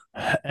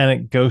 And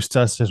it ghosts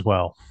us as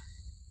well.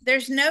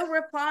 There's no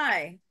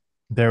reply.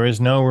 There is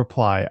no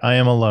reply. I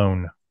am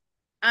alone.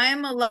 I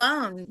am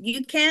alone.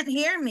 You can't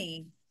hear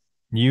me.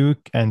 You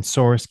and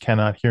Source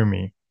cannot hear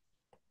me.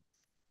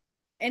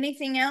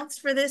 Anything else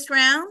for this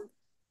round?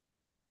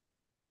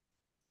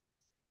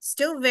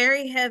 Still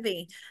very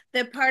heavy.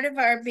 That part of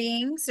our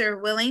beings are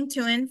willing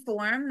to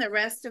inform the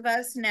rest of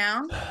us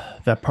now.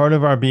 That part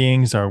of our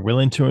beings are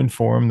willing to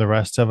inform the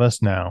rest of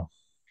us now.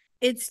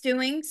 It's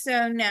doing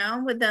so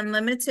now with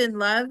unlimited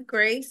love,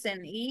 grace,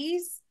 and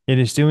ease. It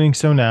is doing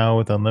so now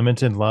with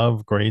unlimited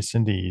love, grace,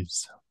 and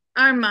ease.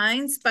 Our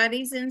minds,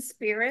 bodies, and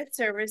spirits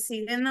are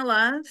receiving the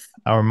love,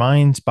 Our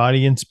minds,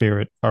 body, and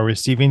spirit are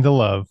receiving the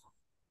love,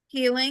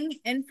 healing,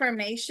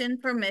 information,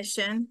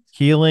 permission,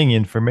 healing,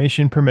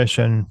 information,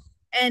 permission,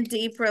 and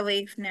deep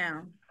relief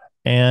now.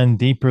 and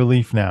deep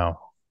relief now.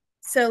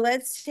 So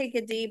let's take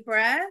a deep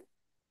breath.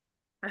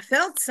 I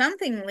felt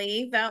something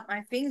leave out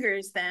my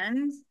fingers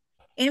then.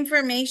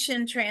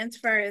 Information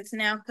transfer is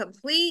now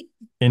complete.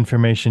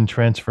 Information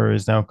transfer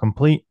is now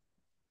complete.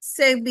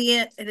 So be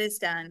it, it is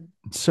done.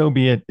 So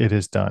be it, it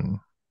is done.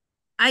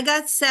 I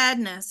got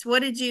sadness. What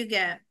did you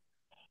get?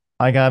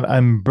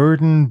 I'm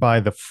burdened by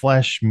the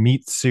flesh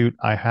meat suit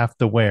I have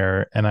to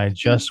wear, and I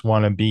just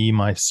want to be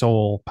my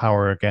soul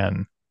power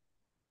again.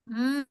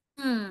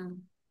 Mm-hmm.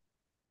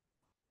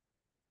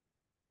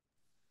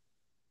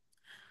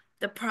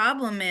 The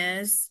problem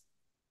is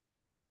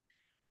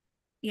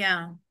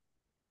Yeah,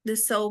 the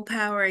soul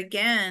power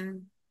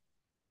again.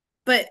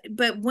 But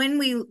when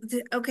we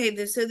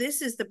okay, so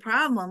this is the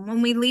problem.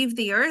 When we leave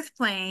the earth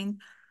plane,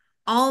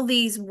 all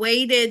these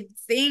weighted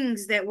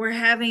things that we're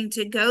having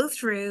to go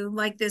through,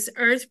 like this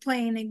earth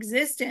plane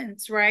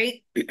existence,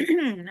 right?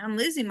 I'm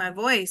losing my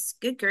voice.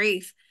 Good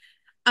grief.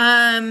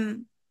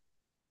 Um,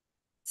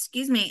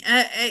 excuse me.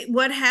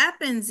 What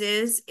happens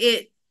is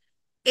it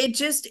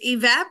just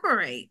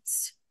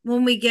evaporates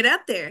when we get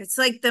up there. It's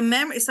like the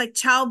memory. It's like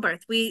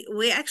childbirth. We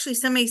actually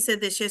somebody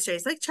said this yesterday.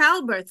 It's like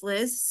childbirth,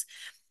 Liz.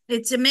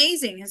 It's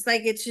amazing. It's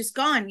like it's just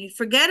gone. You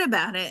forget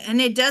about it,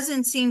 and it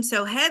doesn't seem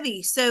so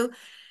heavy. So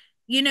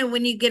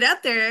when you get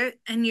up there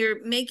and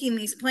you're making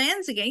these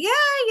plans again, yeah,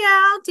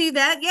 I'll do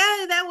that.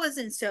 Yeah, that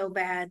wasn't so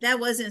bad. That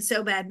wasn't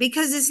so bad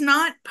because it's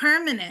not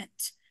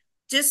permanent.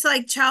 Just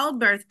like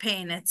childbirth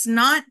pain, it's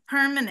not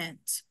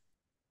permanent.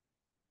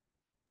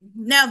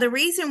 Now, the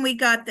reason we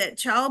got that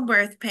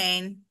childbirth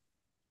pain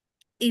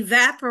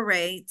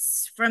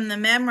evaporates from the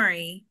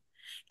memory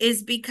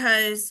is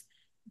because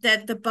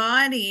that the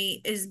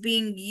body is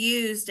being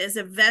used as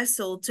a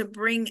vessel to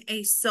bring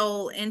a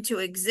soul into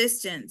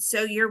existence.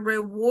 So you're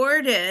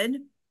rewarded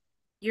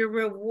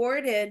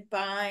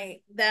by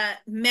that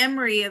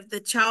memory of the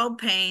child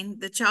pain,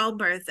 the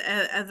childbirth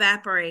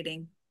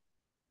evaporating.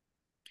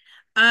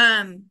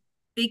 Um,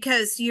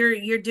 because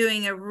you're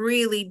doing a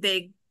really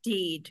big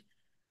deed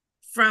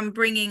from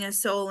bringing a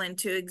soul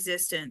into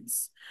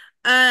existence.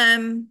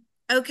 Um,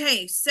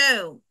 okay,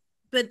 so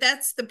but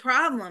that's the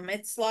problem.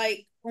 It's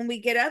like when we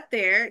get up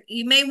there,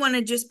 you may want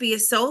to just be a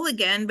soul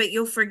again, but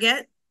you'll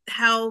forget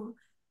how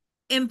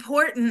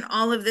important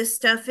all of this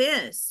stuff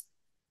is.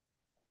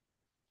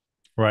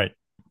 Right.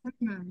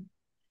 Mhm.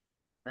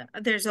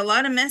 There's a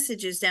lot of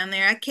messages down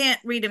there. I can't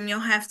read them. You'll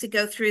have to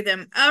go through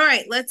them. All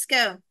right, let's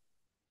go.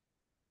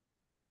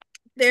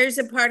 There's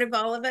a part of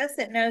all of us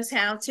that knows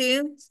how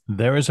to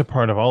There is a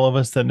part of all of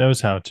us that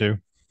knows how to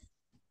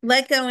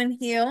let go and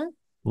heal.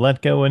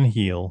 let go and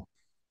heal.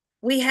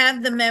 We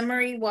have the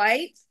memory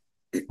wipe.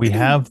 We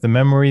have the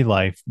memory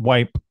life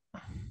wipe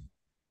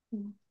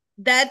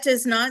That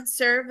does not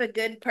serve a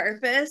good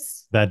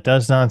purpose. that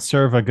does not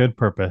serve a good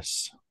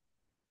purpose.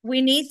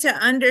 We need to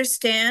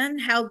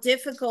understand how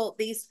difficult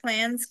these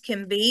plans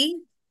can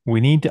be.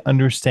 We need to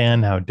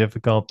understand how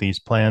difficult these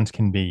plans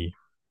can be.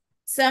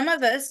 Some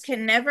of us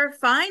can never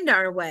find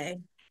our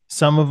way.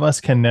 Some of us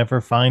can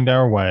never find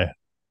our way.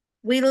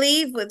 We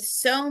leave with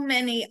so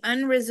many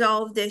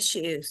unresolved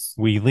issues.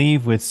 We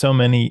leave with so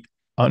many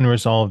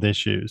unresolved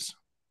issues.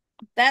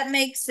 That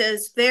makes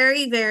us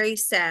very, very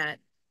sad.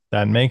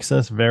 That makes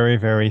us very,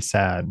 very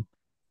sad.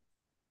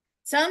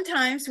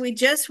 Sometimes we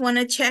just want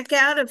to check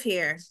out of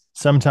here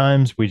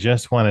Sometimes we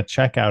just want to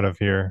check out of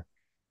here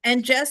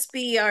and just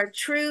be our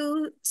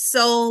true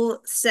soul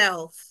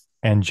self.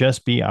 and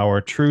just be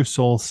our true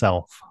soul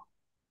self.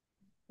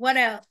 What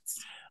else?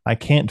 I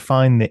can't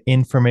find the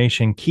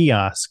information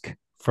kiosk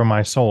for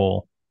my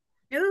soul.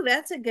 Oh,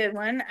 that's a good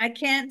one. I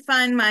can't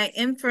find my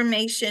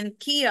information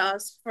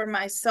kiosk for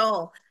my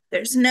soul.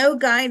 There's no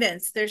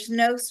guidance, there's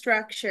no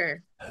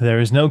structure. There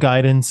is no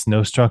guidance,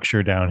 no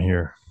structure down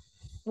here.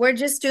 We're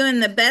just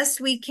doing the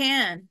best we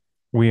can.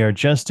 We are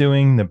just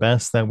doing the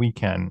best that we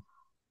can.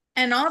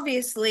 And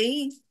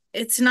obviously,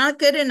 it's not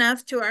good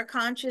enough to our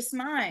conscious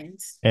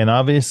minds. And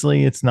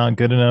obviously, it's not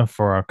good enough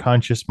for our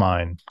conscious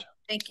mind.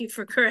 Thank you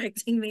for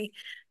correcting me.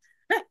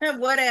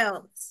 What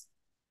else?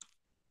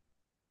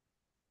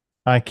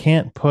 I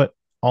can't put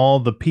all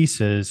the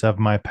pieces of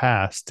my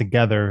past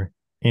together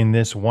in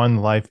this one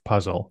life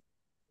puzzle.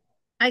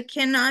 I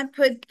cannot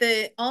put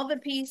the all the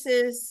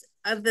pieces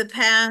of the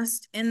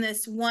past in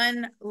this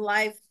one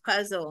life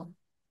puzzle.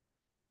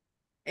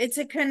 It's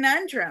a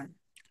conundrum.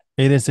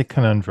 It is a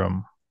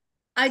conundrum.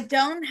 I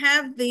don't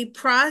have the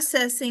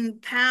processing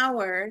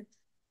power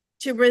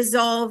to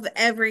resolve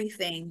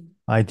everything.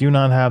 I do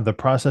not have the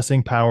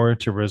processing power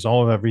to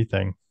resolve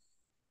everything.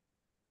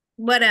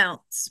 What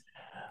else?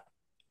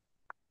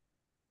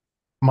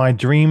 My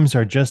dreams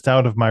are just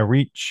out of my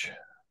reach.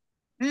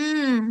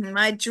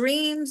 My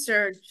dreams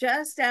are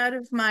just out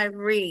of my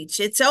reach.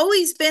 It's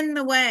always been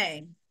the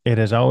way. It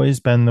has always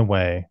been the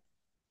way.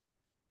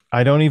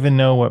 I don't even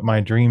know what my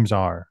dreams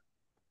are.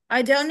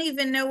 I don't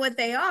even know what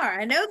they are.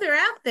 I know they're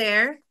out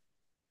there,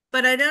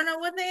 but I don't know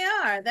what they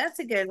are. That's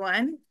a good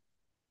one.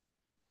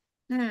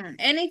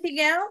 Anything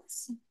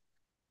else?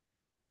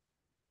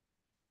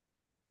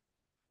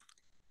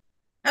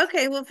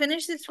 Okay, we'll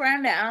finish this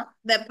round out.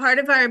 That part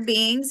of our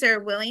beings are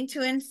willing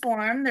to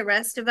inform the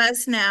rest of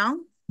us now.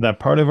 That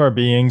part of our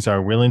beings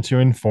are willing to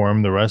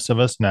inform the rest of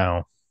us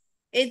now.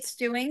 It's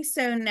doing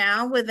so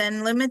now with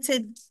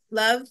unlimited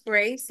love,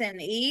 grace, and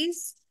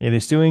ease. It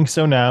is doing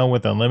so now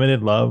with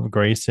unlimited love,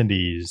 grace, and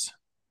ease.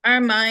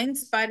 Our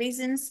minds, bodies,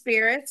 and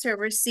spirits are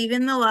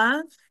receiving the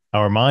love,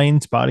 Our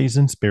minds, bodies,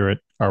 and spirit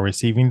are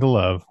receiving the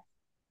love,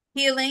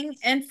 healing,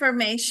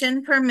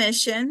 information,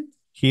 permission,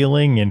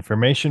 healing,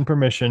 information,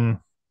 permission,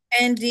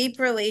 and deep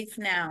relief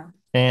now.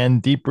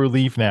 and deep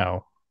relief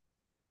now.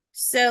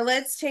 So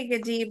let's take a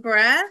deep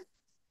breath.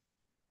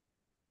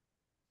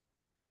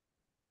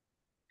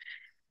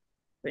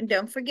 And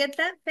don't forget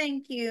that.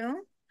 Thank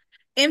you.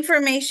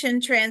 Information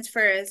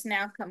transfer is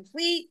now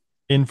complete.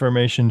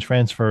 Information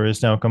transfer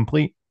is now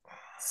complete.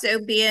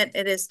 So be it.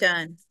 It is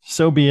done.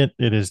 So be it.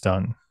 It is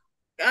done.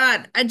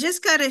 God, I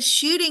just got a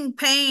shooting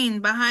pain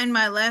behind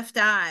my left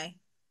eye.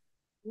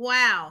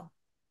 Wow.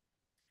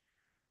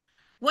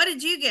 What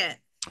did you get?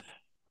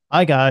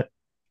 I got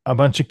a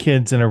bunch of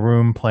kids in a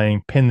room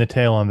playing pin the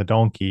tail on the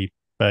donkey,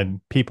 but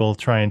people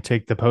try and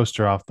take the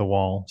poster off the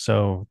wall.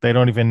 So they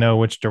don't even know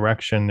which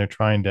direction they're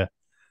trying to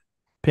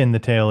pin the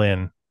tail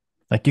in.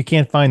 Like you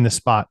can't find the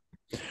spot.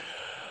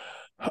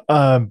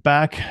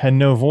 Back and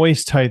no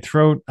voice, tight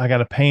throat. I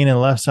got a pain in the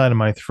left side of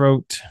my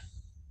throat.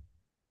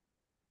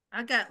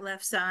 I got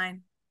left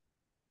side.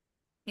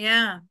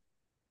 Yeah,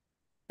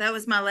 that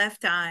was my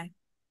left eye.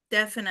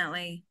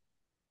 Definitely.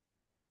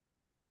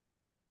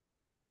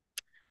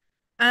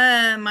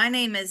 My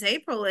name is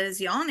April is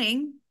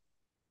yawning.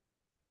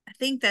 I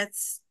think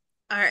that's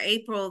our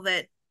April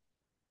that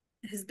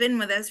has been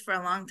with us for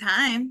a long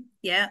time.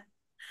 Yeah.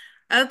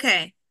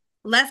 Okay.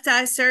 Left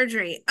eye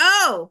surgery.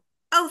 Oh,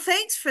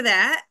 thanks for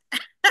that.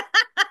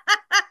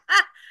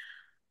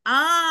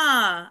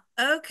 Ah,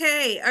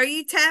 okay. Are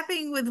you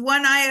tapping with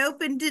one eye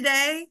open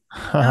today?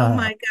 Oh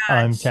my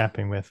I'm gosh.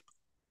 tapping with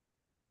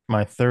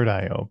my third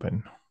eye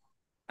open.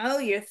 Oh,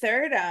 your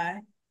third eye.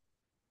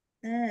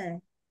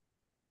 Mm.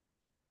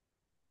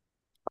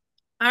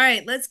 All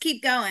right, let's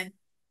keep going.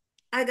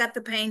 I got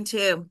the pain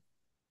too.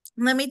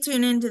 Let me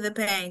tune into the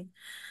pain.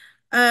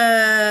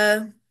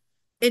 Uh,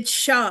 it's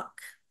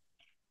shock.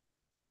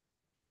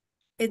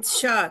 It's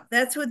shock.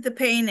 That's what the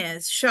pain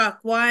is. Shock.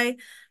 Why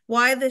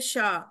the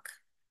shock?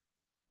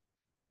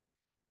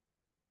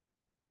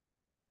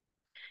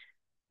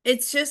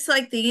 It's just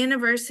like the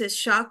universe has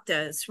shocked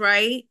us,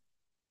 right?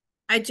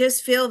 I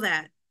just feel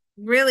that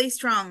really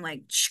strong,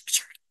 like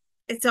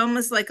it's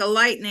almost like a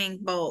lightning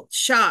bolt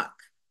shock.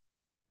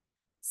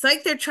 It's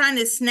like they're trying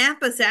to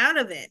snap us out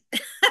of it.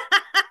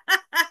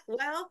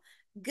 Well,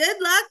 good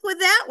luck with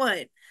that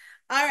one.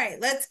 All right,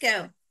 let's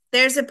go.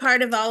 There's a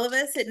part of all of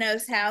us that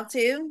knows how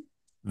to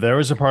There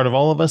is a part of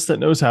all of us that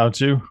knows how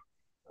to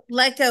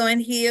let go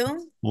and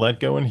heal. let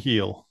go and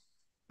heal.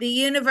 The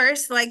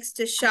universe likes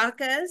to shock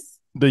us,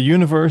 The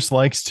universe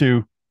likes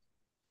to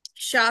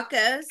shock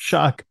us.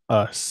 shock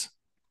us.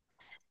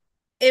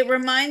 It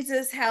reminds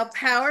us how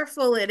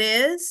powerful it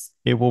is.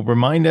 It will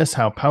remind us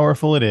how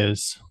powerful it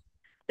is.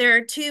 There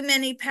are too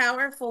many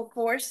powerful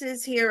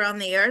forces here on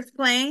the earth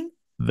plane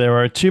There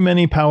are too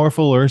many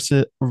powerful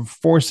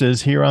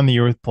forces here on the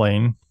earth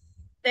plane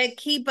that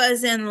keep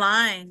us in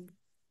line.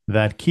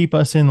 that keep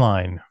us in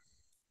line.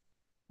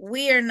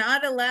 We are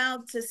not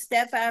allowed to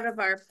step out of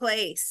our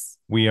place.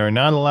 We are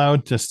not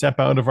allowed to step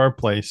out of our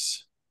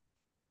place.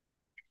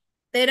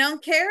 They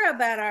don't care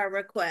about our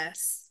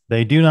requests.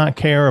 They do not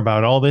care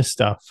about all this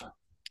stuff.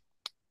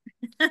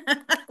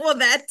 Well,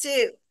 that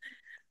too.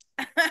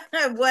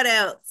 What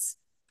else?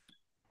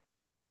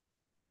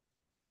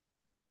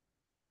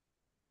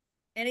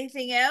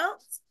 Anything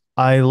else?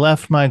 I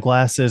left my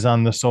glasses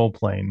on the soul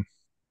plane.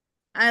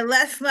 I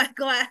left my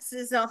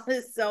glasses on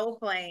the soul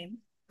plane.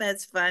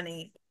 That's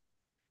funny.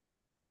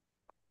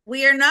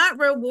 We are not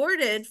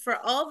rewarded for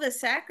all the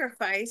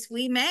sacrifice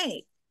we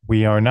make.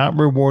 We are not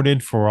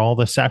rewarded for all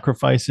the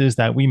sacrifices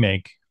that we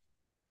make.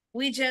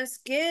 We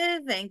just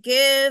give and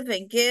give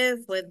and give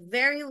with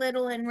very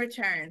little in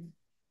return.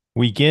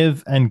 We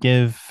give and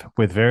give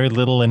with very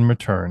little in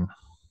return.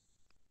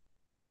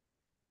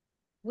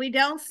 We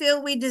don't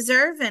feel we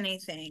deserve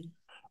anything.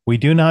 We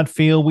do not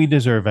feel we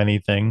deserve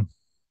anything.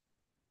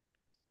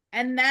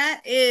 And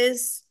that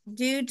is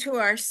due to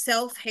our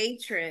self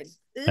hatred.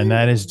 And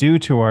that is due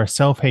to our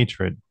self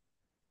hatred.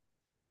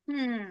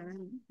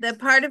 The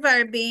part of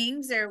our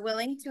beings are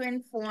willing to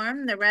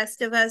inform the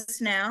rest of us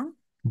now.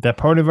 That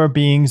part of our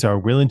beings are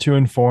willing to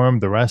inform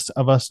the rest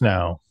of us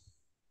now.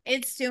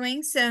 It's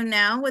doing so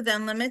now with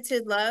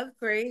unlimited love,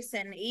 grace,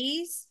 and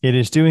ease. It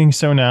is doing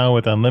so now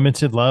with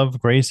unlimited love,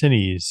 grace, and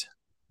ease.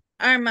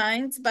 Our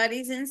minds,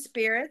 bodies, and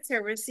spirits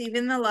are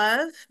receiving the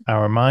love,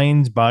 Our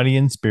minds, body,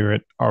 and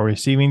spirit are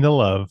receiving the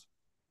love,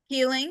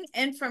 healing,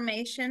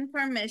 information,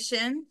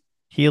 permission,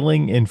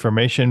 healing,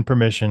 information,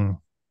 permission,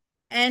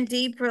 and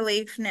deep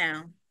relief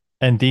now.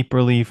 and deep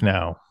relief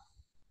now.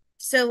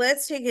 So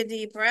let's take a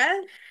deep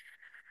breath.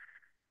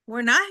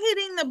 We're not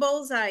hitting the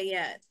bullseye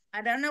yet.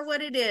 I don't know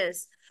what it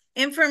is.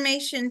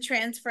 Information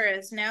transfer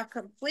is now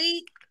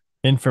complete.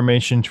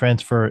 Information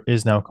transfer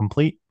is now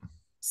complete.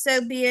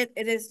 So be it.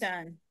 It is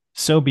done.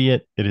 So be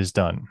it. It is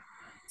done.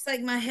 It's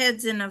like my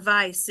head's in a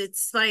vice.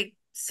 It's like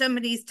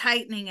somebody's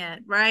tightening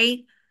it, right?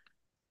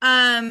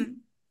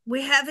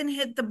 We haven't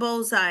hit the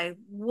bullseye.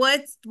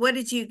 What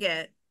did you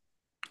get?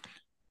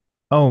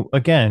 Oh,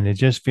 again, it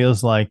just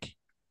feels like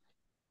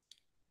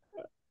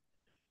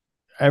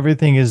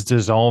everything is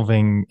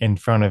dissolving in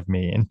front of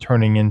me and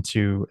turning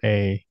into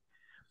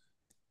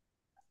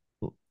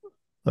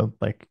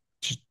like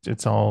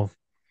it's all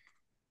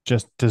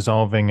just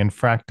dissolving and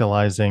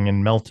fractalizing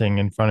and melting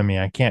in front of me.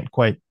 I can't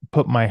quite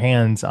put my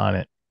hands on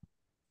it.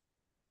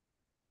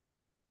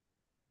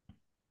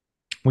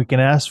 We can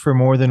ask for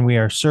more than we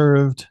are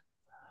served,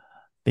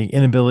 the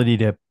inability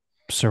to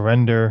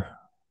surrender,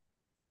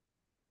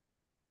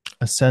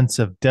 a sense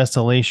of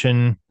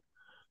desolation,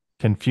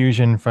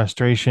 confusion,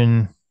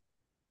 frustration,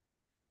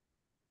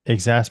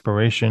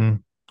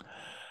 exasperation.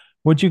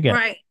 What'd you get?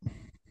 Right.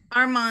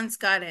 Armand's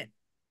got it.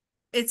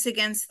 It's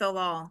against the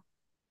law.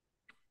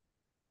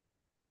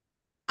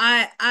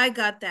 I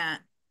got that.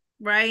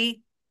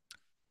 Right?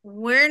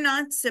 We're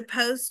not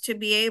supposed to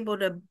be able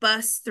to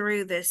bust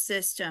through this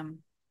system.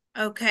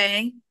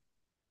 Okay?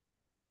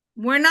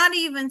 We're not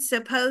even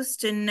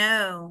supposed to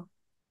know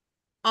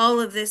all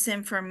of this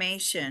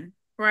information,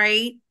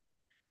 right?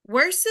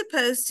 We're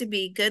supposed to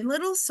be good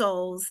little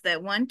souls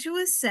that want to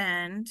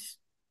ascend,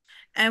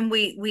 and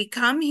we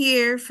come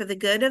here for the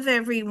good of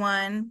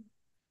everyone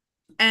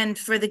and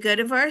for the good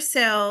of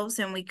ourselves,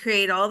 and we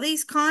create all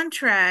these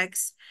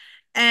contracts,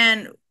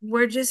 and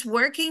we're just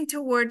working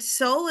towards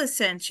soul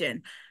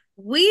ascension.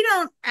 We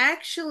don't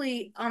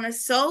actually, on a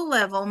soul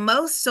level,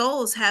 most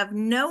souls have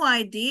no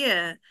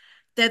idea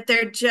that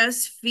they're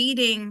just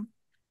feeding,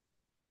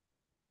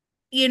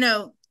 you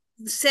know,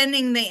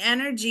 sending the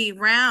energy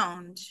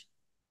round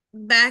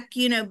back,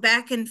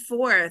 back and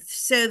forth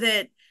so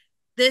that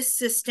this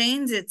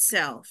sustains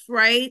itself,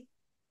 right?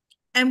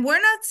 And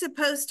we're not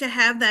supposed to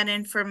have that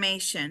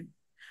information.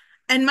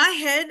 In my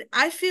head,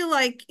 I feel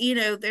like,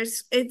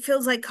 it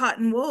feels like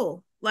cotton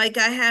wool. Like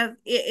I have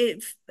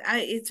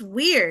it's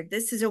weird.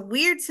 This is a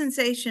weird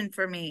sensation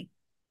for me.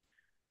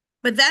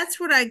 But that's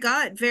what I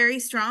got very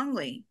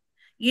strongly.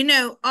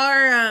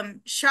 Our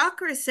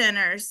chakra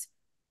centers,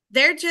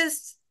 they're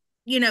just,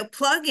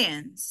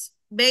 plug-ins,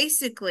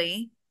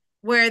 basically,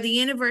 where the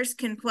universe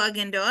can plug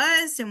into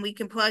us and we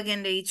can plug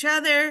into each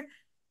other.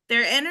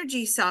 They're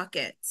energy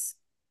sockets.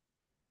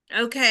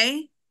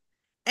 Okay.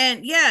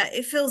 And yeah,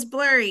 it feels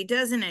blurry,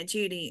 doesn't it,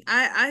 Judy?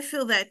 I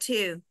feel that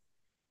too.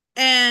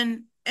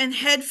 And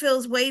head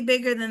feels way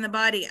bigger than the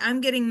body.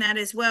 I'm getting that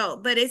as well.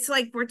 But it's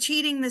like we're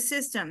cheating the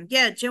system.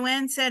 Yeah,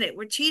 Joanne said it.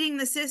 We're cheating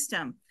the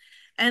system.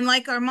 And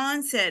like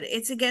Armand said,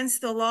 it's against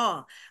the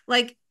law.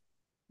 Like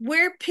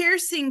we're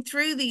piercing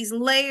through these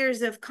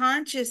layers of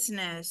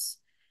consciousness,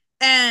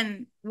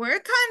 and we're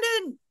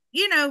kind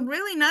of,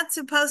 really not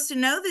supposed to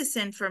know this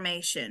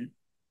information.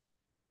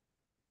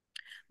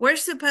 We're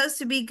supposed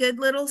to be good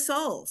little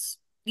souls.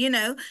 You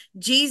know,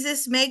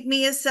 Jesus, make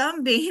me a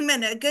sunbeam,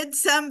 and a good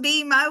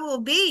sunbeam I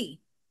will be.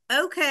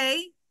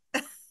 Okay.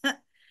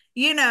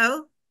 you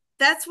know,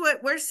 that's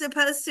what we're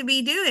supposed to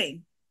be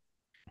doing.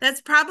 That's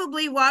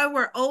probably why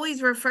we're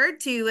always referred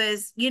to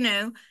as,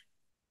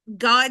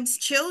 God's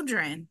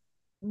children,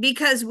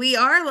 because we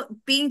are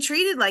being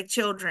treated like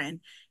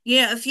children.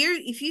 If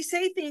you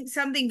say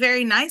something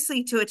very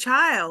nicely to a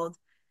child,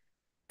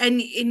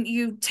 and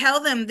you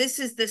tell them this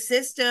is the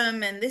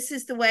system and this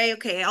is the way,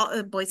 okay,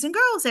 all, boys and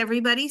girls,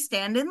 everybody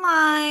stand in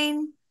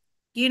line.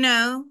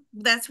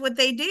 That's what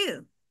they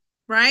do,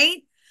 right?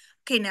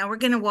 Okay, now we're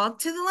going to walk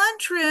to the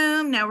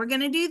lunchroom. Now we're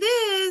going to do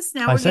this.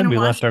 Now I we're going said to we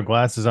wash. left our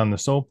glasses on the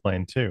soul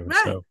plane too,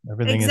 Right. so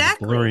everything is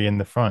blurry Exactly. in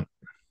the front.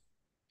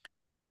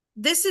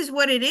 This is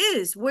what it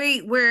is.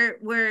 We're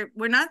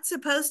not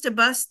supposed to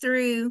bust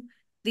through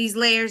these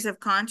layers of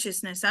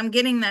consciousness. I'm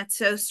getting that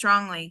so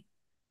strongly.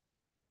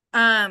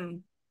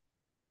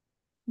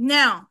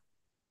 Now,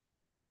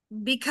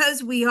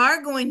 because we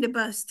are going to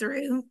bust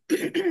through,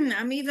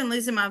 I'm even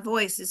losing my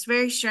voice. It's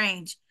very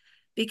strange.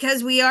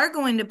 Because we are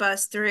going to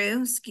bust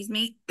through, excuse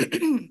me,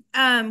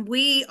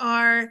 we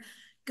are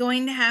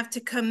going to have to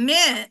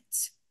commit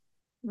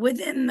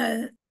within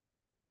the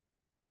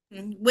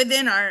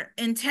within our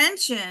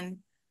intention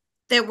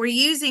that we're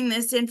using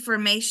this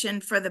information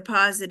for the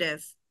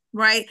positive,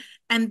 right?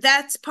 And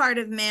that's part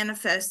of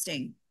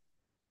manifesting.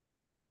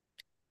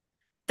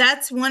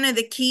 That's one of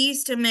the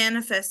keys to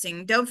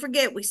manifesting. Don't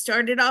forget, we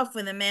started off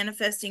with a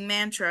manifesting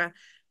mantra,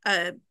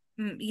 uh,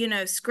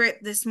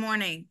 script this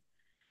morning.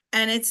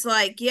 And it's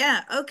like,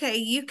 yeah, okay,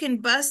 you can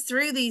bust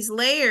through these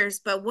layers,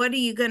 but what are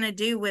you going to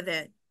do with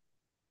it?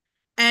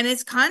 And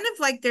it's kind of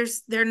like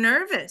they're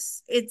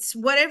nervous. It's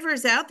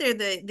whatever's out there,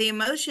 the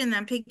emotion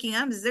I'm picking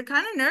up is they're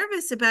kind of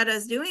nervous about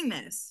us doing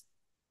this.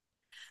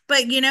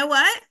 But you know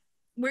what?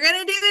 We're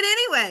going to do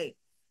it anyway.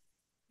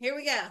 Here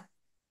we go.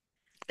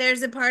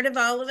 There's a part of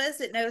all of us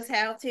that knows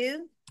how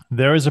to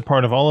There is a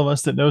part of all of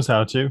us that knows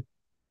how to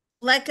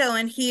let go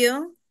and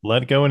heal.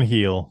 let go and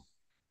heal.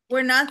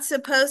 We're not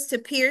supposed to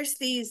pierce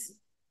these,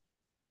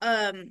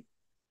 um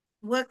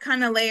what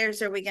kind of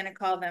layers are we going to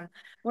call them?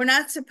 We're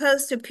not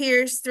supposed to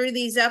pierce through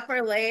these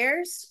upper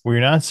layers.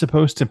 We're not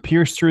supposed to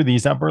pierce through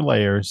these upper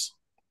layers.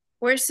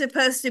 We're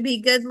supposed to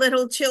be good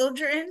little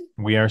children.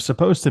 We are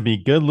supposed to be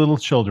good little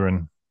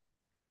children.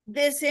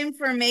 This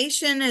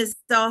information is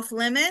off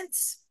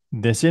limits.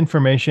 This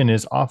information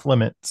is off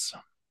limits.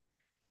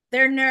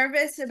 They're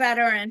nervous about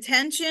our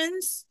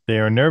intentions. They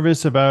are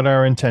nervous about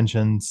our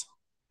intentions.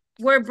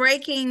 We're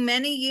breaking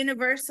many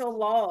universal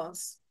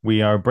laws.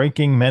 We are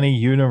breaking many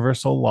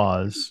universal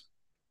laws.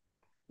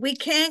 We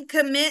can't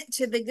commit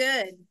to the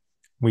good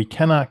We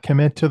cannot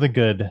commit to the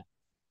good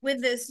with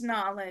this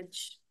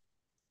knowledge.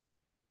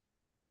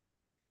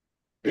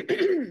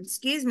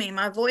 Excuse me,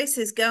 my voice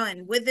is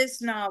going with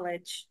this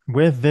knowledge.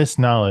 With this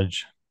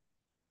knowledge,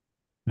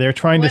 they're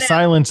trying to What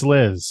silence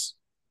Liz.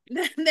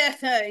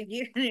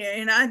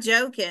 you're not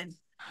joking.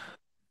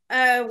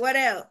 What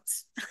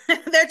else?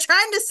 They're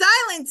trying to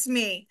silence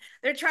me.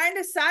 They're trying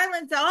to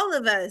silence all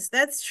of us.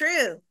 That's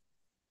true.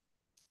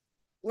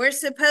 We're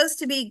supposed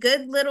to be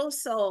good little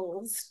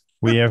souls.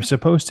 We are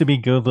supposed to be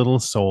good little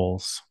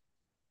souls.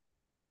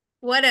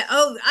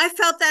 Oh, I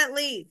felt that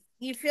leave.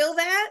 You feel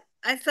that?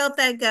 I felt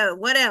that go.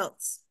 What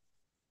else?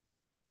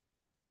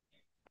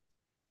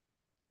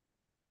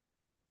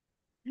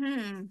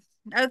 Hmm.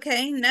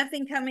 Okay,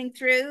 nothing coming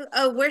through.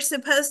 Oh, we're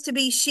supposed to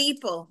be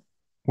sheeple.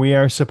 We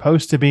are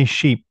supposed to be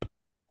sheep.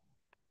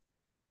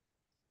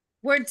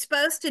 We're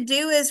supposed to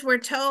do as we're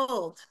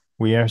told.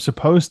 We are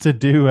supposed to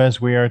do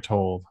as we are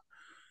told.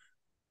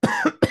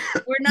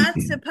 We're not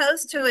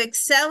supposed to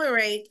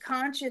accelerate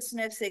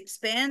consciousness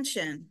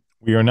expansion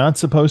We are not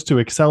supposed to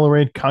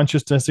accelerate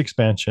consciousness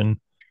expansion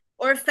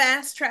or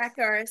fast track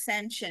our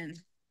ascension.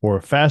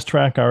 or fast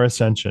track our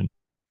ascension.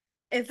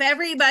 If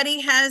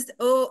everybody has,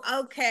 oh,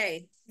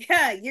 okay.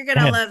 Yeah, you're going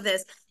to Man, love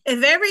this.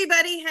 If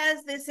everybody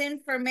has this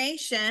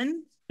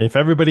information, if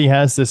everybody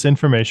has this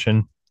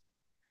information,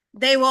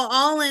 they will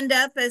all end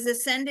up as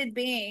ascended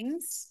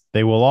beings,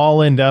 they will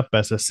all end up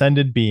as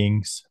ascended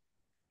beings,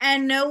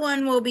 and no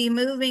one will be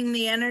moving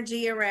the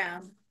energy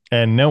around.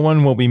 and no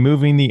one will be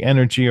moving the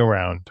energy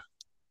around.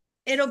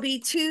 It'll be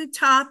too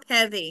top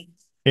heavy.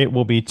 It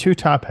will be too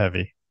top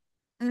heavy.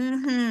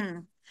 Mm-hmm.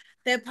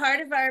 That part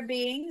of our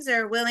beings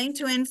are willing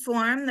to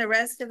inform the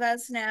rest of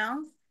us now.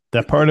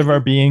 That part of our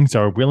beings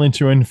are willing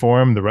to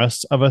inform the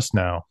rest of us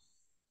now.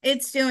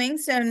 It's doing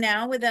so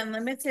now with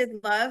unlimited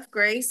love,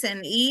 grace,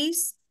 and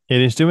ease.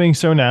 It is doing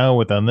so now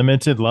with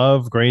unlimited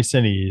love, grace,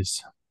 and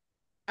ease.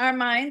 Our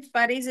minds,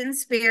 bodies, and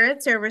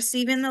spirits are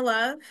receiving the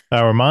love,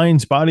 Our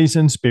minds, bodies,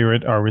 and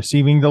spirit are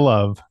receiving the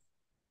love,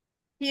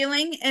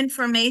 healing,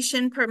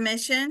 information,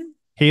 permission,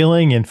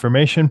 healing,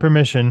 information,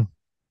 permission,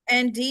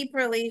 and deep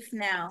relief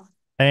now.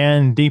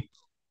 and deep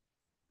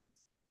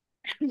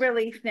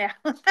Relief now.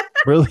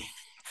 relief.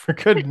 I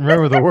couldn't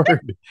remember the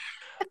word.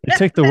 It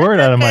took the word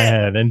That's out of my okay.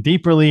 head. And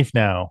deep relief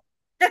now.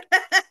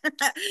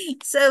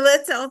 So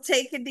let's all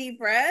take a deep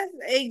breath.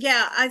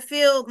 Yeah, I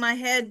feel my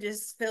head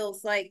just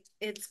feels like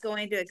it's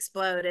going to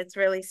explode. It's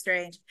really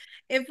strange.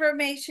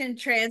 Information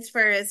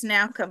transfer is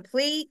now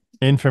complete.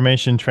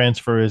 Information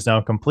transfer is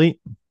now complete.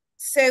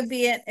 So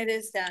be it, it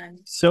is done.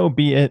 So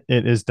be it.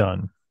 It is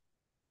done.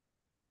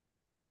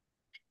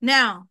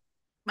 Now,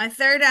 my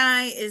third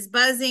eye is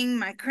buzzing.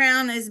 My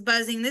crown is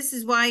buzzing. This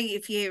is why,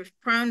 if you're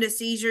prone to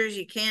seizures,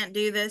 you can't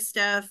do this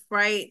stuff,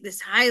 right? This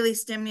highly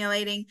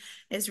stimulating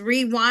is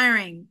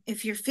rewiring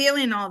if you're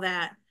feeling all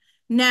that.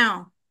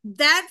 Now,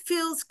 that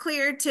feels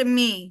clear to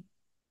me.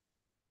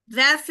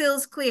 That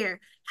feels clear.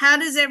 How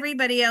does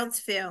everybody else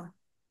feel?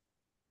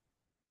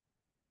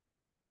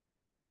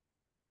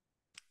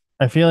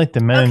 I feel like the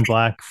men in Okay.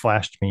 black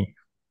flashed me.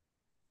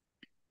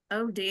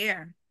 Oh,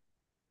 dear.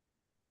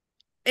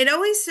 It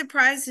always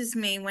surprises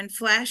me when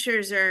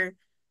flashers are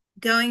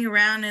going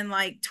around in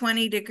like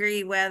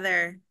 20-degree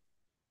weather,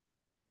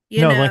 you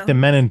No, like the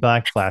know. men in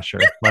black flasher,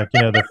 like,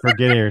 the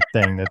forgetter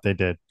thing that they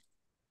did.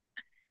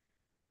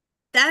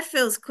 That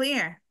feels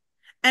clear.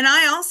 And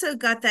I also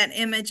got that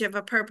image of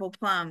a purple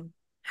plum.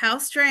 How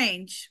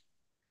strange.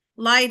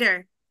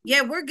 Lighter.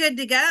 Yeah, we're good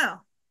to go.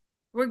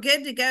 We're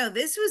good to go.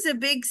 This was a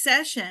big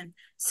session.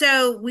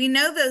 So we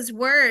know those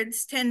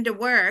words tend to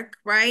work,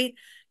 right?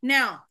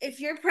 Now,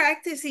 if you're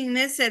practicing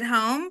this at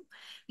home,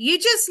 you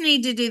just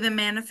need to do the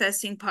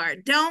manifesting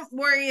part. Don't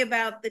worry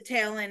about the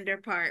tail ender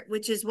part,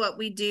 which is what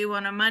we do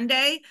on a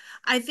Monday.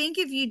 I think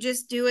if you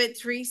just do it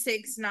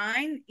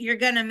 369, you're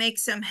going to make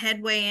some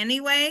headway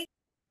anyway.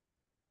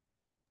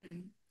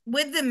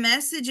 With the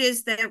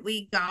messages that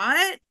we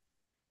got,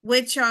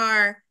 which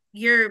are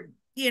you're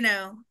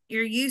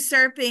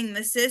usurping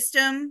the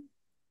system,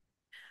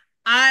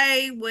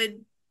 I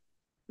would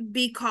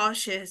be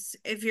cautious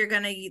if you're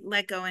going to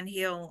let go and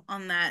heal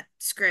on that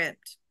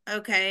script.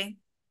 Okay.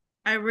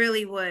 I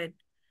really would.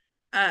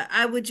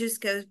 I would just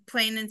go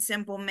plain and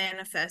simple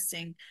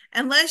manifesting,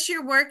 unless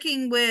you're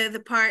working with a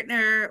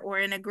partner or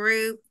in a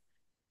group,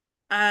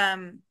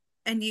 um,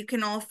 and you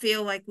can all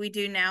feel like we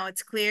do now.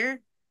 It's clear,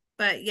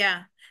 but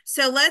yeah.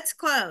 So let's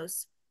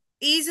close.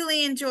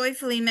 Easily and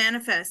joyfully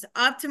manifest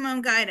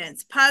optimum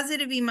guidance,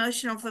 positive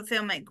emotional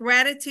fulfillment,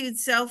 gratitude,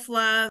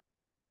 self-love,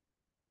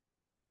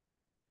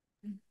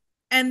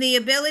 and the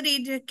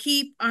ability to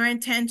keep our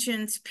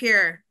intentions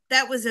pure.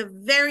 That was a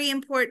very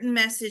important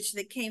message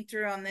that came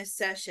through on this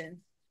session.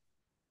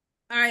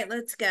 All right,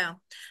 let's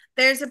go.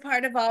 There's a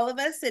part of all of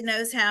us that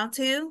knows how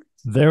to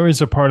There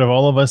is a part of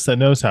all of us that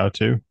knows how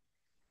to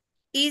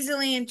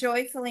easily and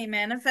joyfully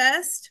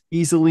manifest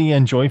easily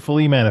and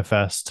joyfully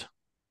manifest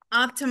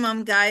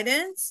optimum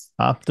guidance,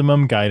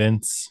 optimum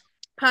guidance,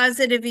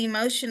 positive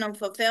emotional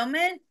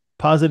fulfillment,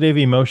 positive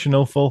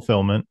emotional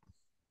fulfillment,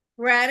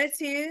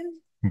 gratitude,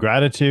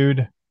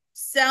 gratitude,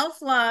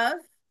 self love,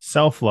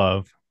 self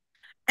love,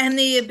 and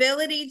the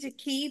ability to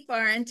keep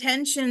our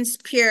intentions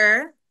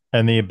pure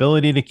and the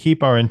ability to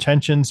keep our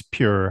intentions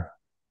pure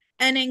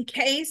and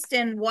encased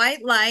in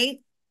white light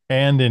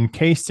and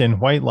encased in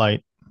white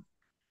light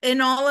in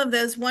all of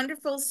those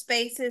wonderful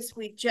spaces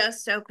we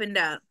just opened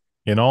up.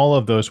 in all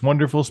of those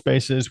wonderful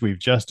spaces we've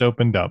just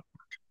opened up.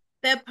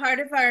 That part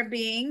of our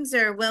beings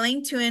are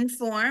willing to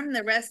inform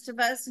the rest of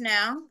us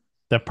now.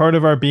 That part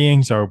of our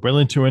beings are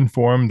willing to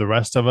inform the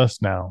rest of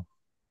us now.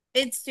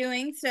 It's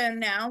doing so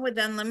now with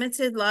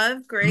unlimited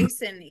love,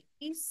 grace, and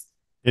ease.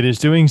 It is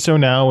doing so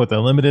now with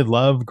unlimited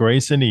love,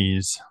 grace, and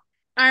ease.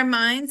 Our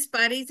minds,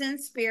 bodies, and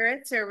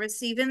spirits are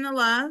receiving the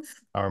love,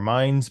 Our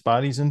minds,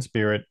 bodies, and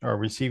spirit are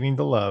receiving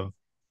the love,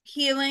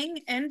 healing,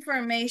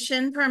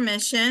 information,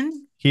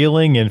 permission,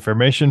 healing,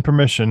 information,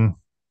 permission,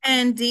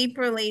 and deep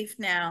relief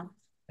now.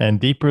 and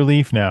deep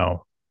relief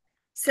now.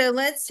 So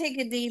let's take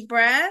a deep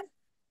breath.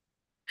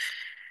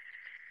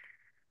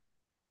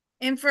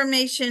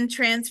 Information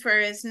transfer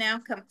is now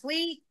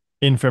complete.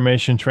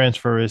 Information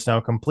transfer is now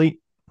complete.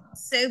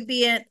 So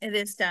be it, it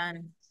is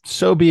done.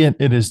 So be it,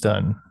 it is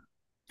done.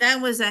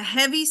 That was a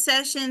heavy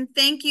session.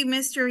 Thank you,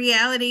 Mr.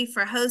 Reality,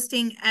 for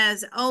hosting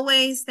as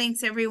always.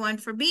 Thanks everyone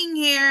for being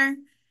here,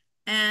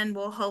 and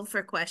we'll hold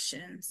for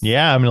questions.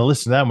 Yeah, I'm going to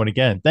listen to that one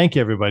again. Thank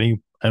you,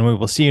 everybody. And we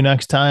will see you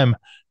next time.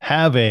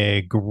 Have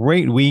a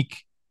great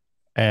week.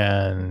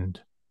 And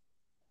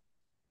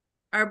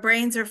our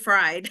brains are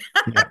fried.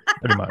 yeah,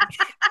 pretty much.